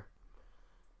 yards on the year.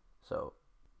 So,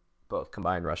 both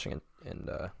combined rushing and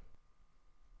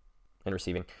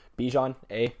receiving. Bijan,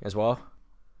 A as well.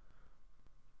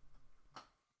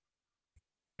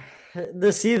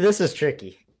 This is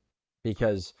tricky.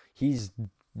 Because he's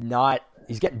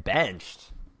getting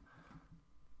benched.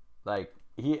 Like,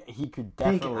 he could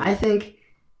definitely... I think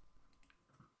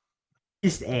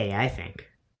just A, I think.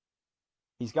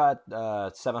 He's got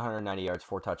 790 yards,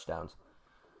 4 touchdowns.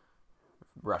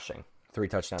 Rushing. 3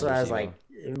 touchdowns. So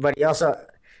but he also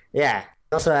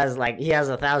has he has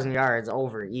 1,000 yards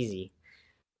over easy.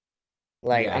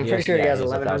 Like, yeah, I'm pretty sure he has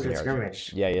 1,100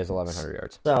 scrimmage. Yeah, he has 1,100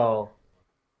 yards. So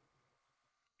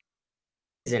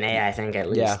he's an A, I think, at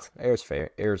least. Yeah, A is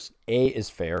fair. A is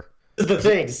fair. The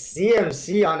thing,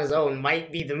 CMC on his own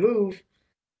might be the move.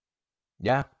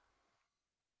 Yeah.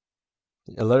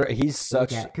 He's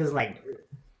such... Because, if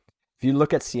you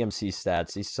look at CMC's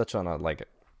stats, he's such on a,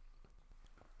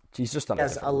 he's just on a... He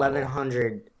has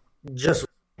 1,100 just...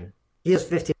 He has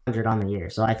 1,500 on the year,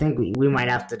 so I think we might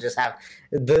have to just have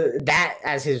that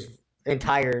as his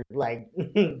entire,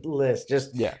 list.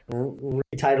 Just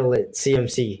retitle it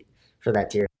CMC for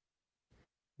that tier.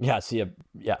 Yeah,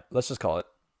 let's just call it.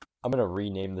 I'm going to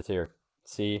rename the tier.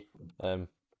 C.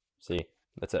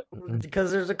 That's it.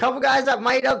 Because there's a couple guys that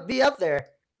might be up there.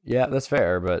 Yeah, that's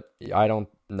fair, but I don't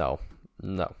know.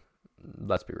 No.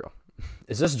 Let's be real.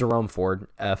 Is this Jerome Ford?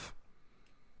 F.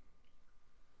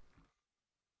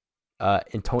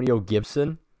 Antonio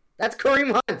Gibson? That's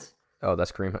Kareem Hunt. Oh,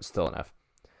 that's Kareem Hunt. Still an F.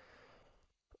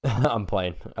 I'm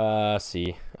playing.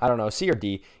 C. I don't know. C or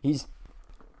D. He's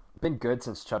been good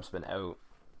since Chubb's been out.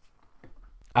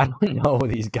 I don't know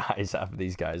these guys.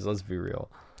 Let's be real.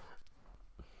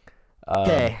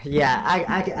 Okay, yeah,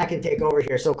 I can take over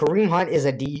here. So Kareem Hunt is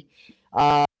a D.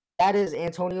 That is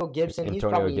Antonio Gibson. He's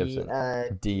probably Gibson.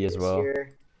 D as well.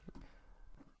 Year.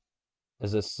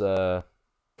 Is this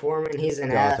Foreman? He's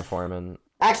an F. F. Foreman.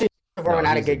 Actually, Foreman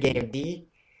had a good game. D.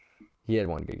 He had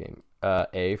one good game.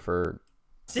 A for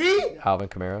C. Alvin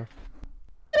Kamara.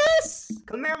 S.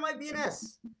 Kamara might be an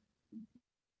S.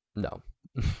 No,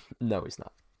 no, he's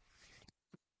not.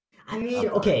 I mean,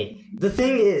 okay. The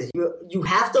thing is, you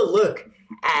have to look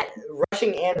at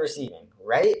rushing and receiving,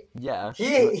 right? Yeah.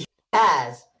 He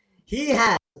has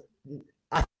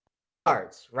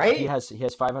yards, right? He has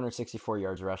 564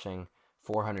 yards rushing,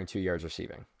 402 yards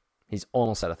receiving. He's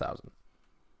almost at 1,000.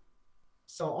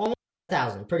 So almost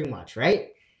 1,000, pretty much, right?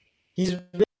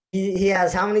 He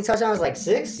has how many touchdowns? Like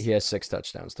 6? He has 6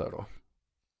 touchdowns total.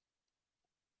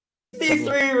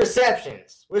 63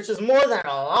 receptions, which is more than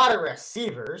a lot of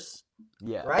receivers.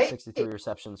 Yeah, right? 63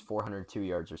 receptions, 402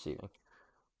 yards receiving.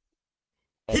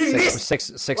 He missed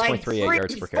 6.38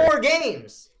 yards per carry. 4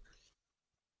 games.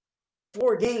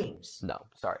 4 games. No,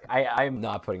 sorry. I'm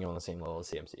not putting him on the same level as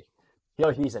CMC.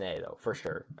 He's an A, though, for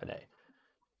sure. An A.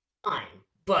 Fine.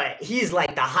 But he's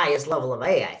like the highest level of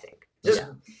A, I think. He's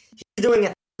doing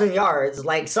 1,000 yards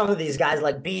like some of these guys,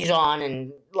 like Bijan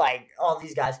and like all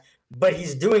these guys. But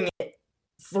he's doing it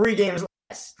 3 games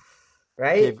less,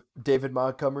 right? David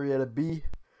Montgomery at a B.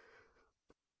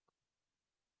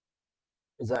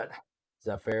 Is that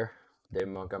fair? David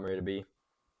Montgomery at a B.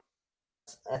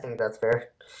 I think that's fair.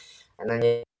 And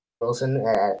then Wilson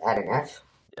at an F.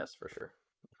 Yes, for sure.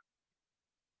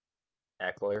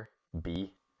 Eckler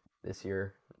B this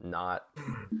year. Not.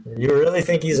 You really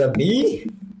think he's a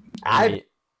B? I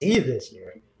B this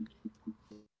year.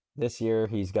 This year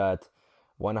he's got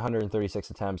 136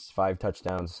 attempts, 5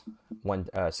 touchdowns,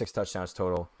 6 touchdowns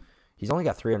total. He's only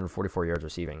got 344 yards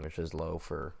receiving, which is low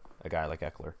for a guy like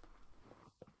Eckler.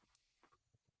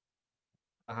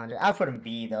 100. I'll put him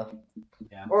B though.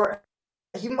 Yeah. Or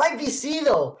he might be C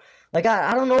though. Like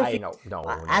I don't know if he's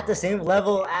at the same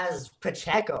level as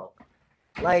Pacheco.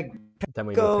 Like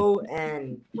Pacheco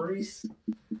and Brees.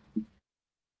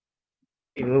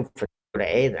 You move to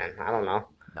A then. I don't know.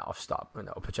 No, stop.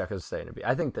 No, Pacheco's staying to B.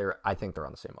 I think they're on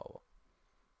the same level.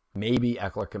 Maybe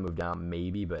Eckler can move down,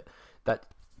 maybe, but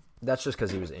that's just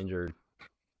because he was injured.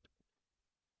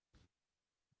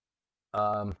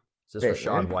 Is this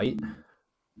Rachaad White?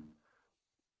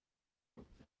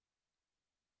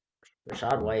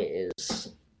 Rachaad White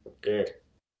is good.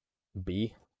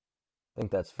 B. I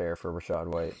think that's fair for Rachaad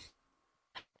White.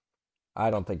 I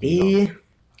don't think he's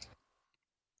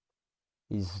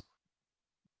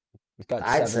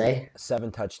got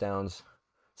seven touchdowns,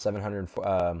 700.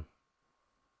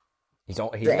 He's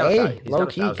got 1,000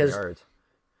 yards.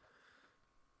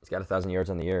 He's got 1,000 yards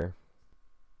on the year.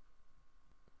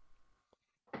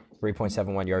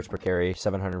 3.71 yards per carry,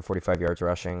 745 yards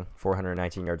rushing,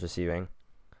 419 yards receiving,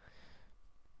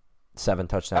 7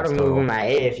 touchdowns total. Move him at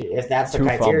A if that's the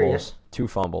criteria. 2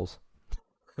 fumbles.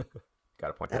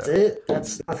 Gotta point that out. That's it.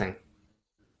 That's nothing.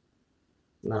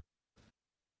 No.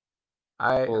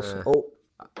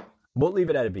 We'll leave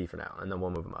it at a B for now, and then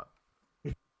we'll move him up.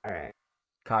 All right.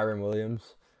 Kyren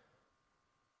Williams.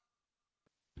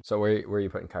 So where are you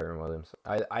putting Kyren Williams?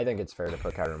 I think it's fair to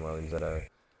put Kyren Williams at a.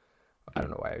 I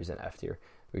don't know why he's an F tier.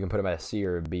 We can put him at a C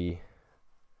or a B.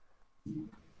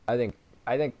 I think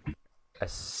a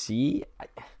C.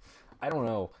 I don't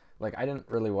know. Like I didn't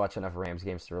really watch enough Rams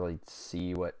games to really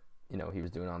see what he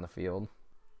was doing on the field.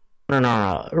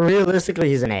 No. Realistically,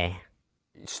 he's an A.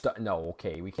 No,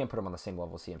 okay. We can't put him on the same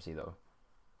level as CMC though.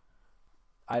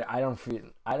 I don't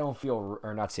feel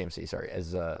or not CMC. Sorry,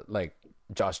 as like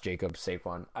Josh Jacobs,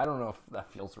 Saquon. I don't know if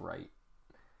that feels right.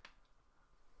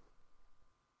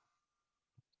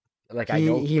 Like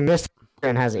he missed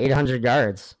and has 800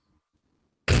 yards.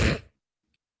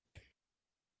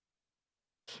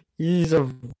 He's a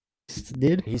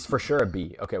dude. He's for sure a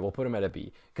B. Okay, we'll put him at a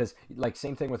B because like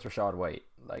same thing with Rachaad White.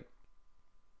 Like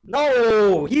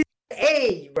no, he's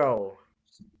A, bro.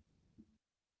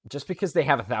 Just because they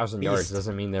have 1,000 yards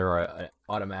doesn't mean they're an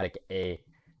automatic A.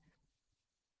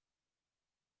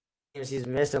 He's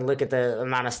missed, and look at the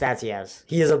amount of stats he has.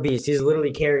 He is a beast. He's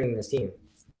literally carrying this team.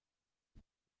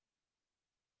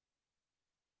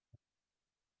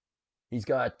 He's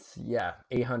got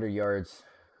 800 yards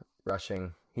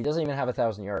rushing. He doesn't even have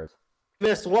 1,000 yards.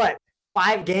 Missed what?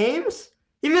 5 games?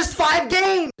 He missed 5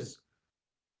 games. He's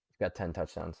got 10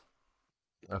 touchdowns.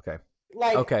 Okay.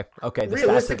 Like okay. The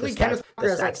realistically, Kenneth Walker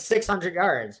has like 600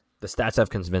 yards. The stats have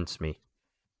convinced me.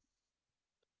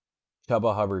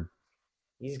 Chuba Hubbard.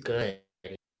 He's good.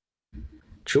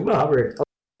 Chuba Hubbard.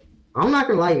 I'm not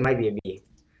gonna lie, he might be a B.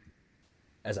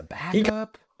 As a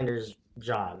backup, Sanders'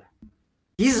 job.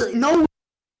 He's no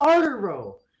starter,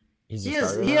 bro. He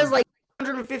has like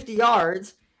 150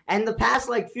 yards, and the past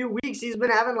like few weeks he's been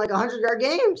having like 100-yard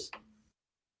games.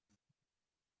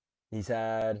 He's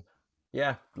had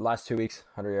the last 2 weeks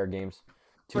 100-yard games.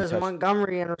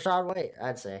 Montgomery and Rachaad White,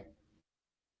 I'd say.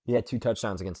 He had 2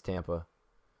 touchdowns against Tampa.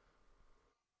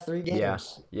 3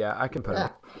 games. Yeah, I can put him.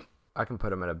 I can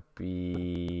put him at a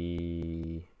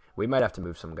B. We might have to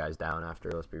move some guys down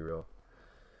after. Let's be real.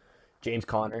 James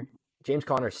Conner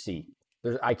C.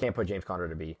 I can't put James Conner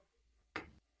to B.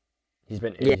 He's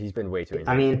been way too injured.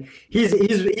 I mean, he's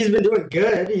been doing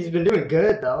good. He's been doing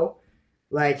good though.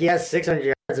 Like he has 600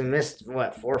 yards and missed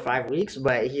 4 or 5 weeks,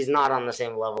 but he's not on the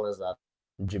same level as the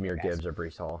Jahmyr Gibbs or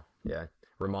Breece Hall. Yeah.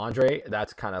 Ramondre,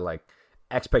 that's kind of like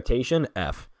expectation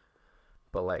F.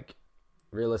 But like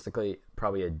realistically,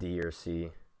 probably a D or C.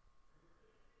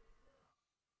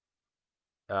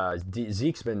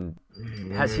 Zeke's been.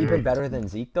 Has he been better than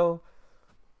Zeke though?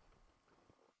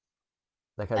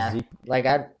 Like has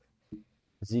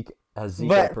Zeke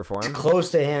performed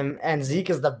close to him, and Zeke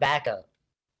is the backup.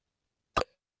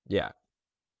 Yeah.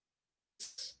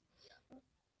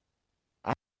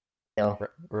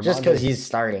 Just because he's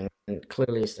starting, and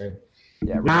clearly he's starting.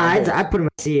 Yeah. I'd put him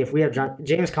at C. If we have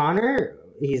James Conner,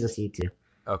 he's a C too.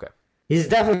 Okay. He's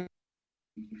definitely.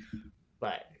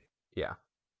 But yeah.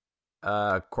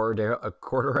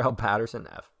 Cordarrelle Patterson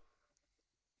F.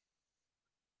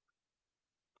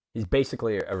 He's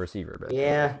basically a receiver, but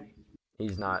yeah,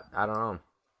 he's not. I don't know.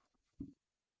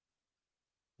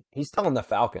 He's still in the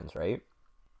Falcons, right?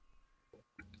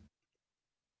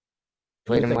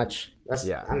 Played him much.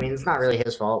 I mean, it's not really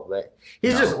his fault, but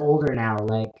he's just older now.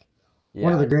 Like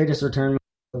one of the greatest return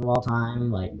of all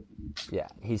time. Like, yeah,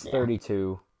 he's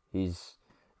 32. He's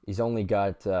only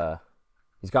got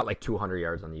he's got like 200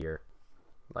 yards on the year.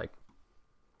 Like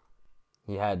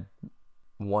he had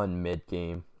one mid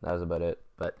game. That was about it.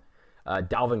 But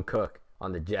Dalvin Cook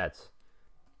on the Jets,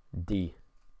 D.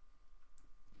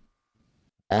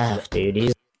 F, dude.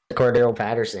 He's Cordarrelle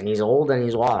Patterson. He's old and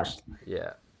he's washed.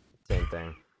 Yeah, same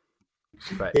thing.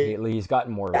 But he's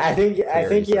gotten more. I think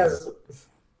he has.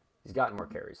 He's gotten more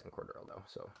carries than Cordarrelle though,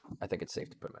 so I think it's safe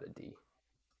to put him at a D.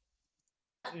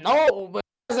 No, but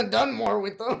he hasn't done more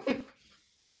with them.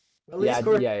 Yeah.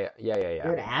 Good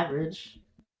average.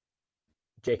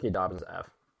 J.K. Dobbins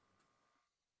F.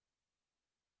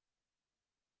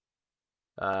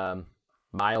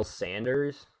 Miles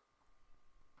Sanders.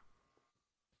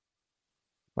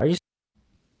 Why are you?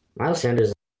 Miles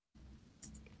Sanders.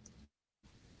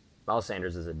 Miles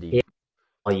Sanders is a D. Yeah.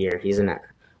 All year he's an F.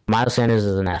 Miles Sanders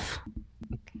is an F.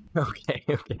 Okay.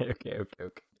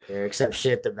 Except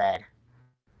shit the bed.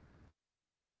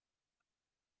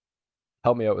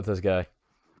 Help me out with this guy.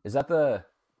 Is that the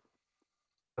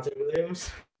Javonte Williams?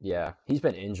 Yeah, he's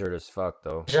been injured as fuck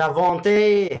though.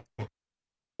 Javonte.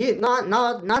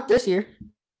 Not this year.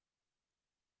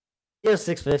 He has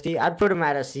 650. I'd put him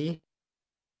at a C.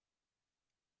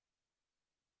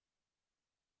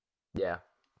 Yeah,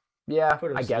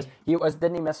 I guess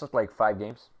didn't he miss like 5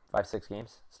 games, 6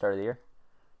 games, start of the year?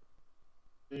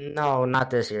 No,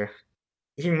 not this year.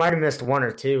 He might have missed 1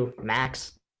 or 2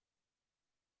 max.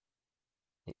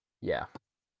 Yeah.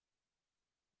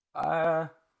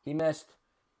 He missed.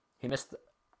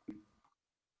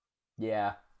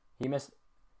 Yeah, he missed.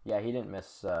 Yeah, he didn't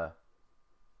miss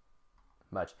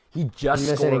much. He just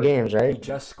missed any games, right? He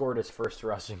just scored his first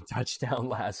rushing touchdown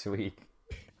last week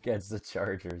against the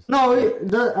Chargers. No,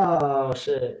 oh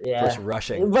shit, yeah. First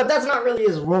rushing, but that's not really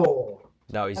his role.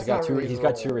 No, he's got 2. He's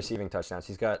got 2 receiving touchdowns.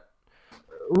 He's got.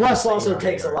 Russ also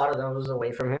takes a lot of those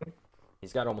away from him.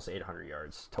 He's got almost 800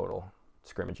 yards total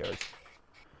scrimmage yards.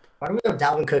 Why do we have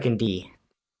Dalvin Cook in D?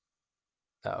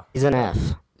 Oh, he's an F.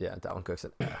 Yeah, Dalvin Cook's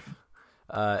an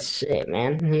F. Shit,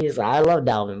 man. I love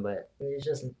Dalvin, but he's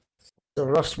just it's a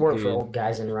rough sport for old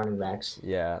guys and running backs.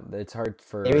 Yeah, it's hard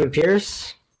for. Dameon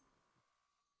Pierce.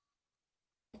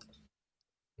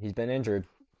 He's been injured.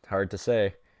 Hard to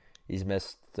say. He's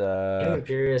missed. Dameon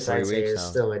Pierce, I'd say, is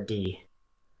still a D.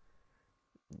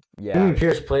 Yeah. Dameon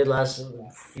Pierce played last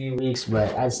few weeks,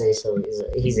 but I'd say so.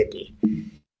 He's a D.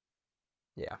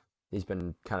 Yeah, he's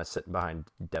been kind of sitting behind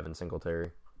Devin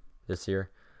Singletary this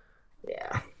year.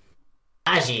 Yeah.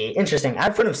 Actually, interesting.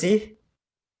 I'd put him C.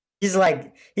 He's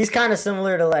kind of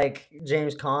similar to like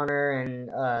James Conner and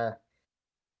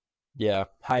yeah,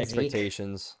 high Zeke.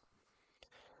 Expectations.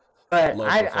 But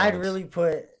I'd really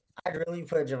put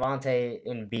Javonte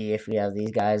in B if we have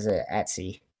these guys at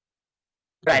C.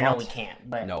 But I know we can't,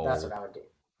 but that's what I would do.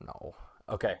 No.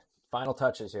 Okay. Final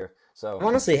touches here. So I'm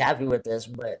honestly happy with this,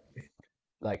 but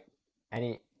like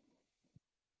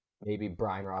maybe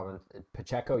Brian Robbins,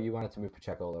 Pacheco. You wanted to move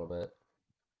Pacheco a little bit,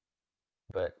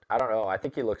 but I don't know. I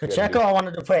think he looks Pacheco. Good. I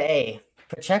wanted to put A.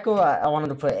 Pacheco. I wanted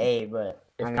to put A, but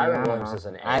if Kyren Williams is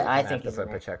an A, I think he's put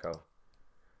Pacheco.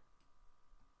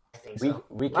 I think so.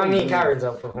 Kyren's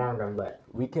outperformed him, but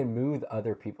we can move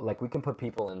other people. Like we can put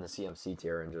people in the CMC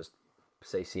tier and just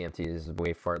say CMT is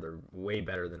way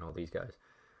better than all these guys.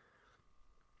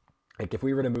 Like, if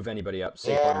we were to move anybody up,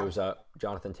 Saquon moves up,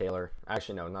 Jonathan Taylor.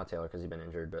 Actually, no, not Taylor because he's been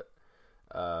injured, but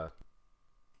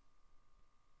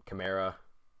Kamara.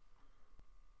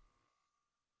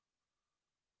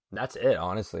 That's it,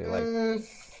 honestly.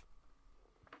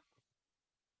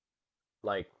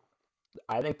 Like,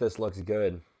 I think this looks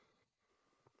good.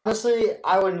 Honestly,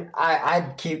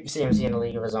 I'd keep CMC in the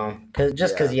league of his own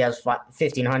because he has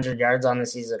 1,500 yards on the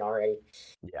season already.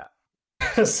 Yeah.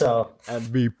 So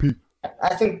MVP.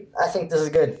 I think this is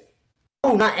good.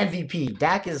 Oh, not MVP.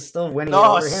 Dak is still winning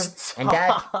over him, and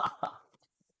Dak.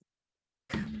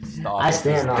 I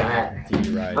stand on that.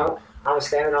 Right. I'm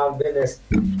standing on business,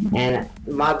 and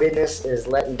my business is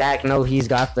letting Dak know he's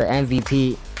got the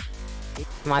MVP.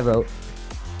 My vote.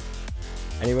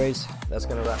 Anyways, that's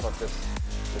gonna wrap up this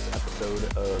episode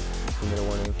of 2 Minute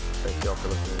Warning. Thank you all for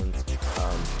listening.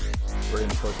 We're gonna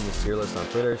be posting this tier list on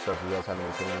Twitter, so if you guys have any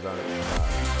opinions on it,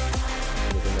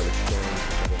 anything that was changed,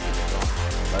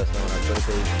 let us know on our Twitter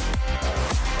page,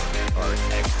 our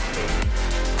X page.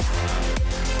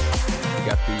 We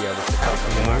got the house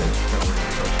on the line, so we're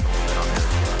gonna post all that on there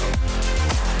as well.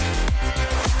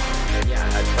 And yeah,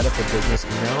 I set up a business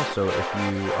email, so if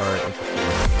you are interested in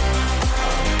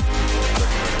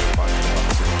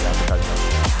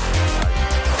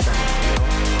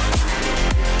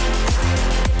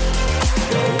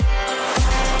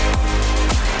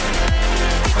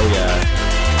Oh yeah.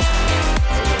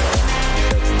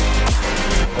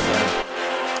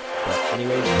 But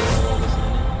anyways, thanks for all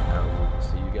listening. I will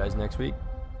see you guys next week.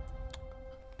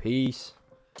 Peace.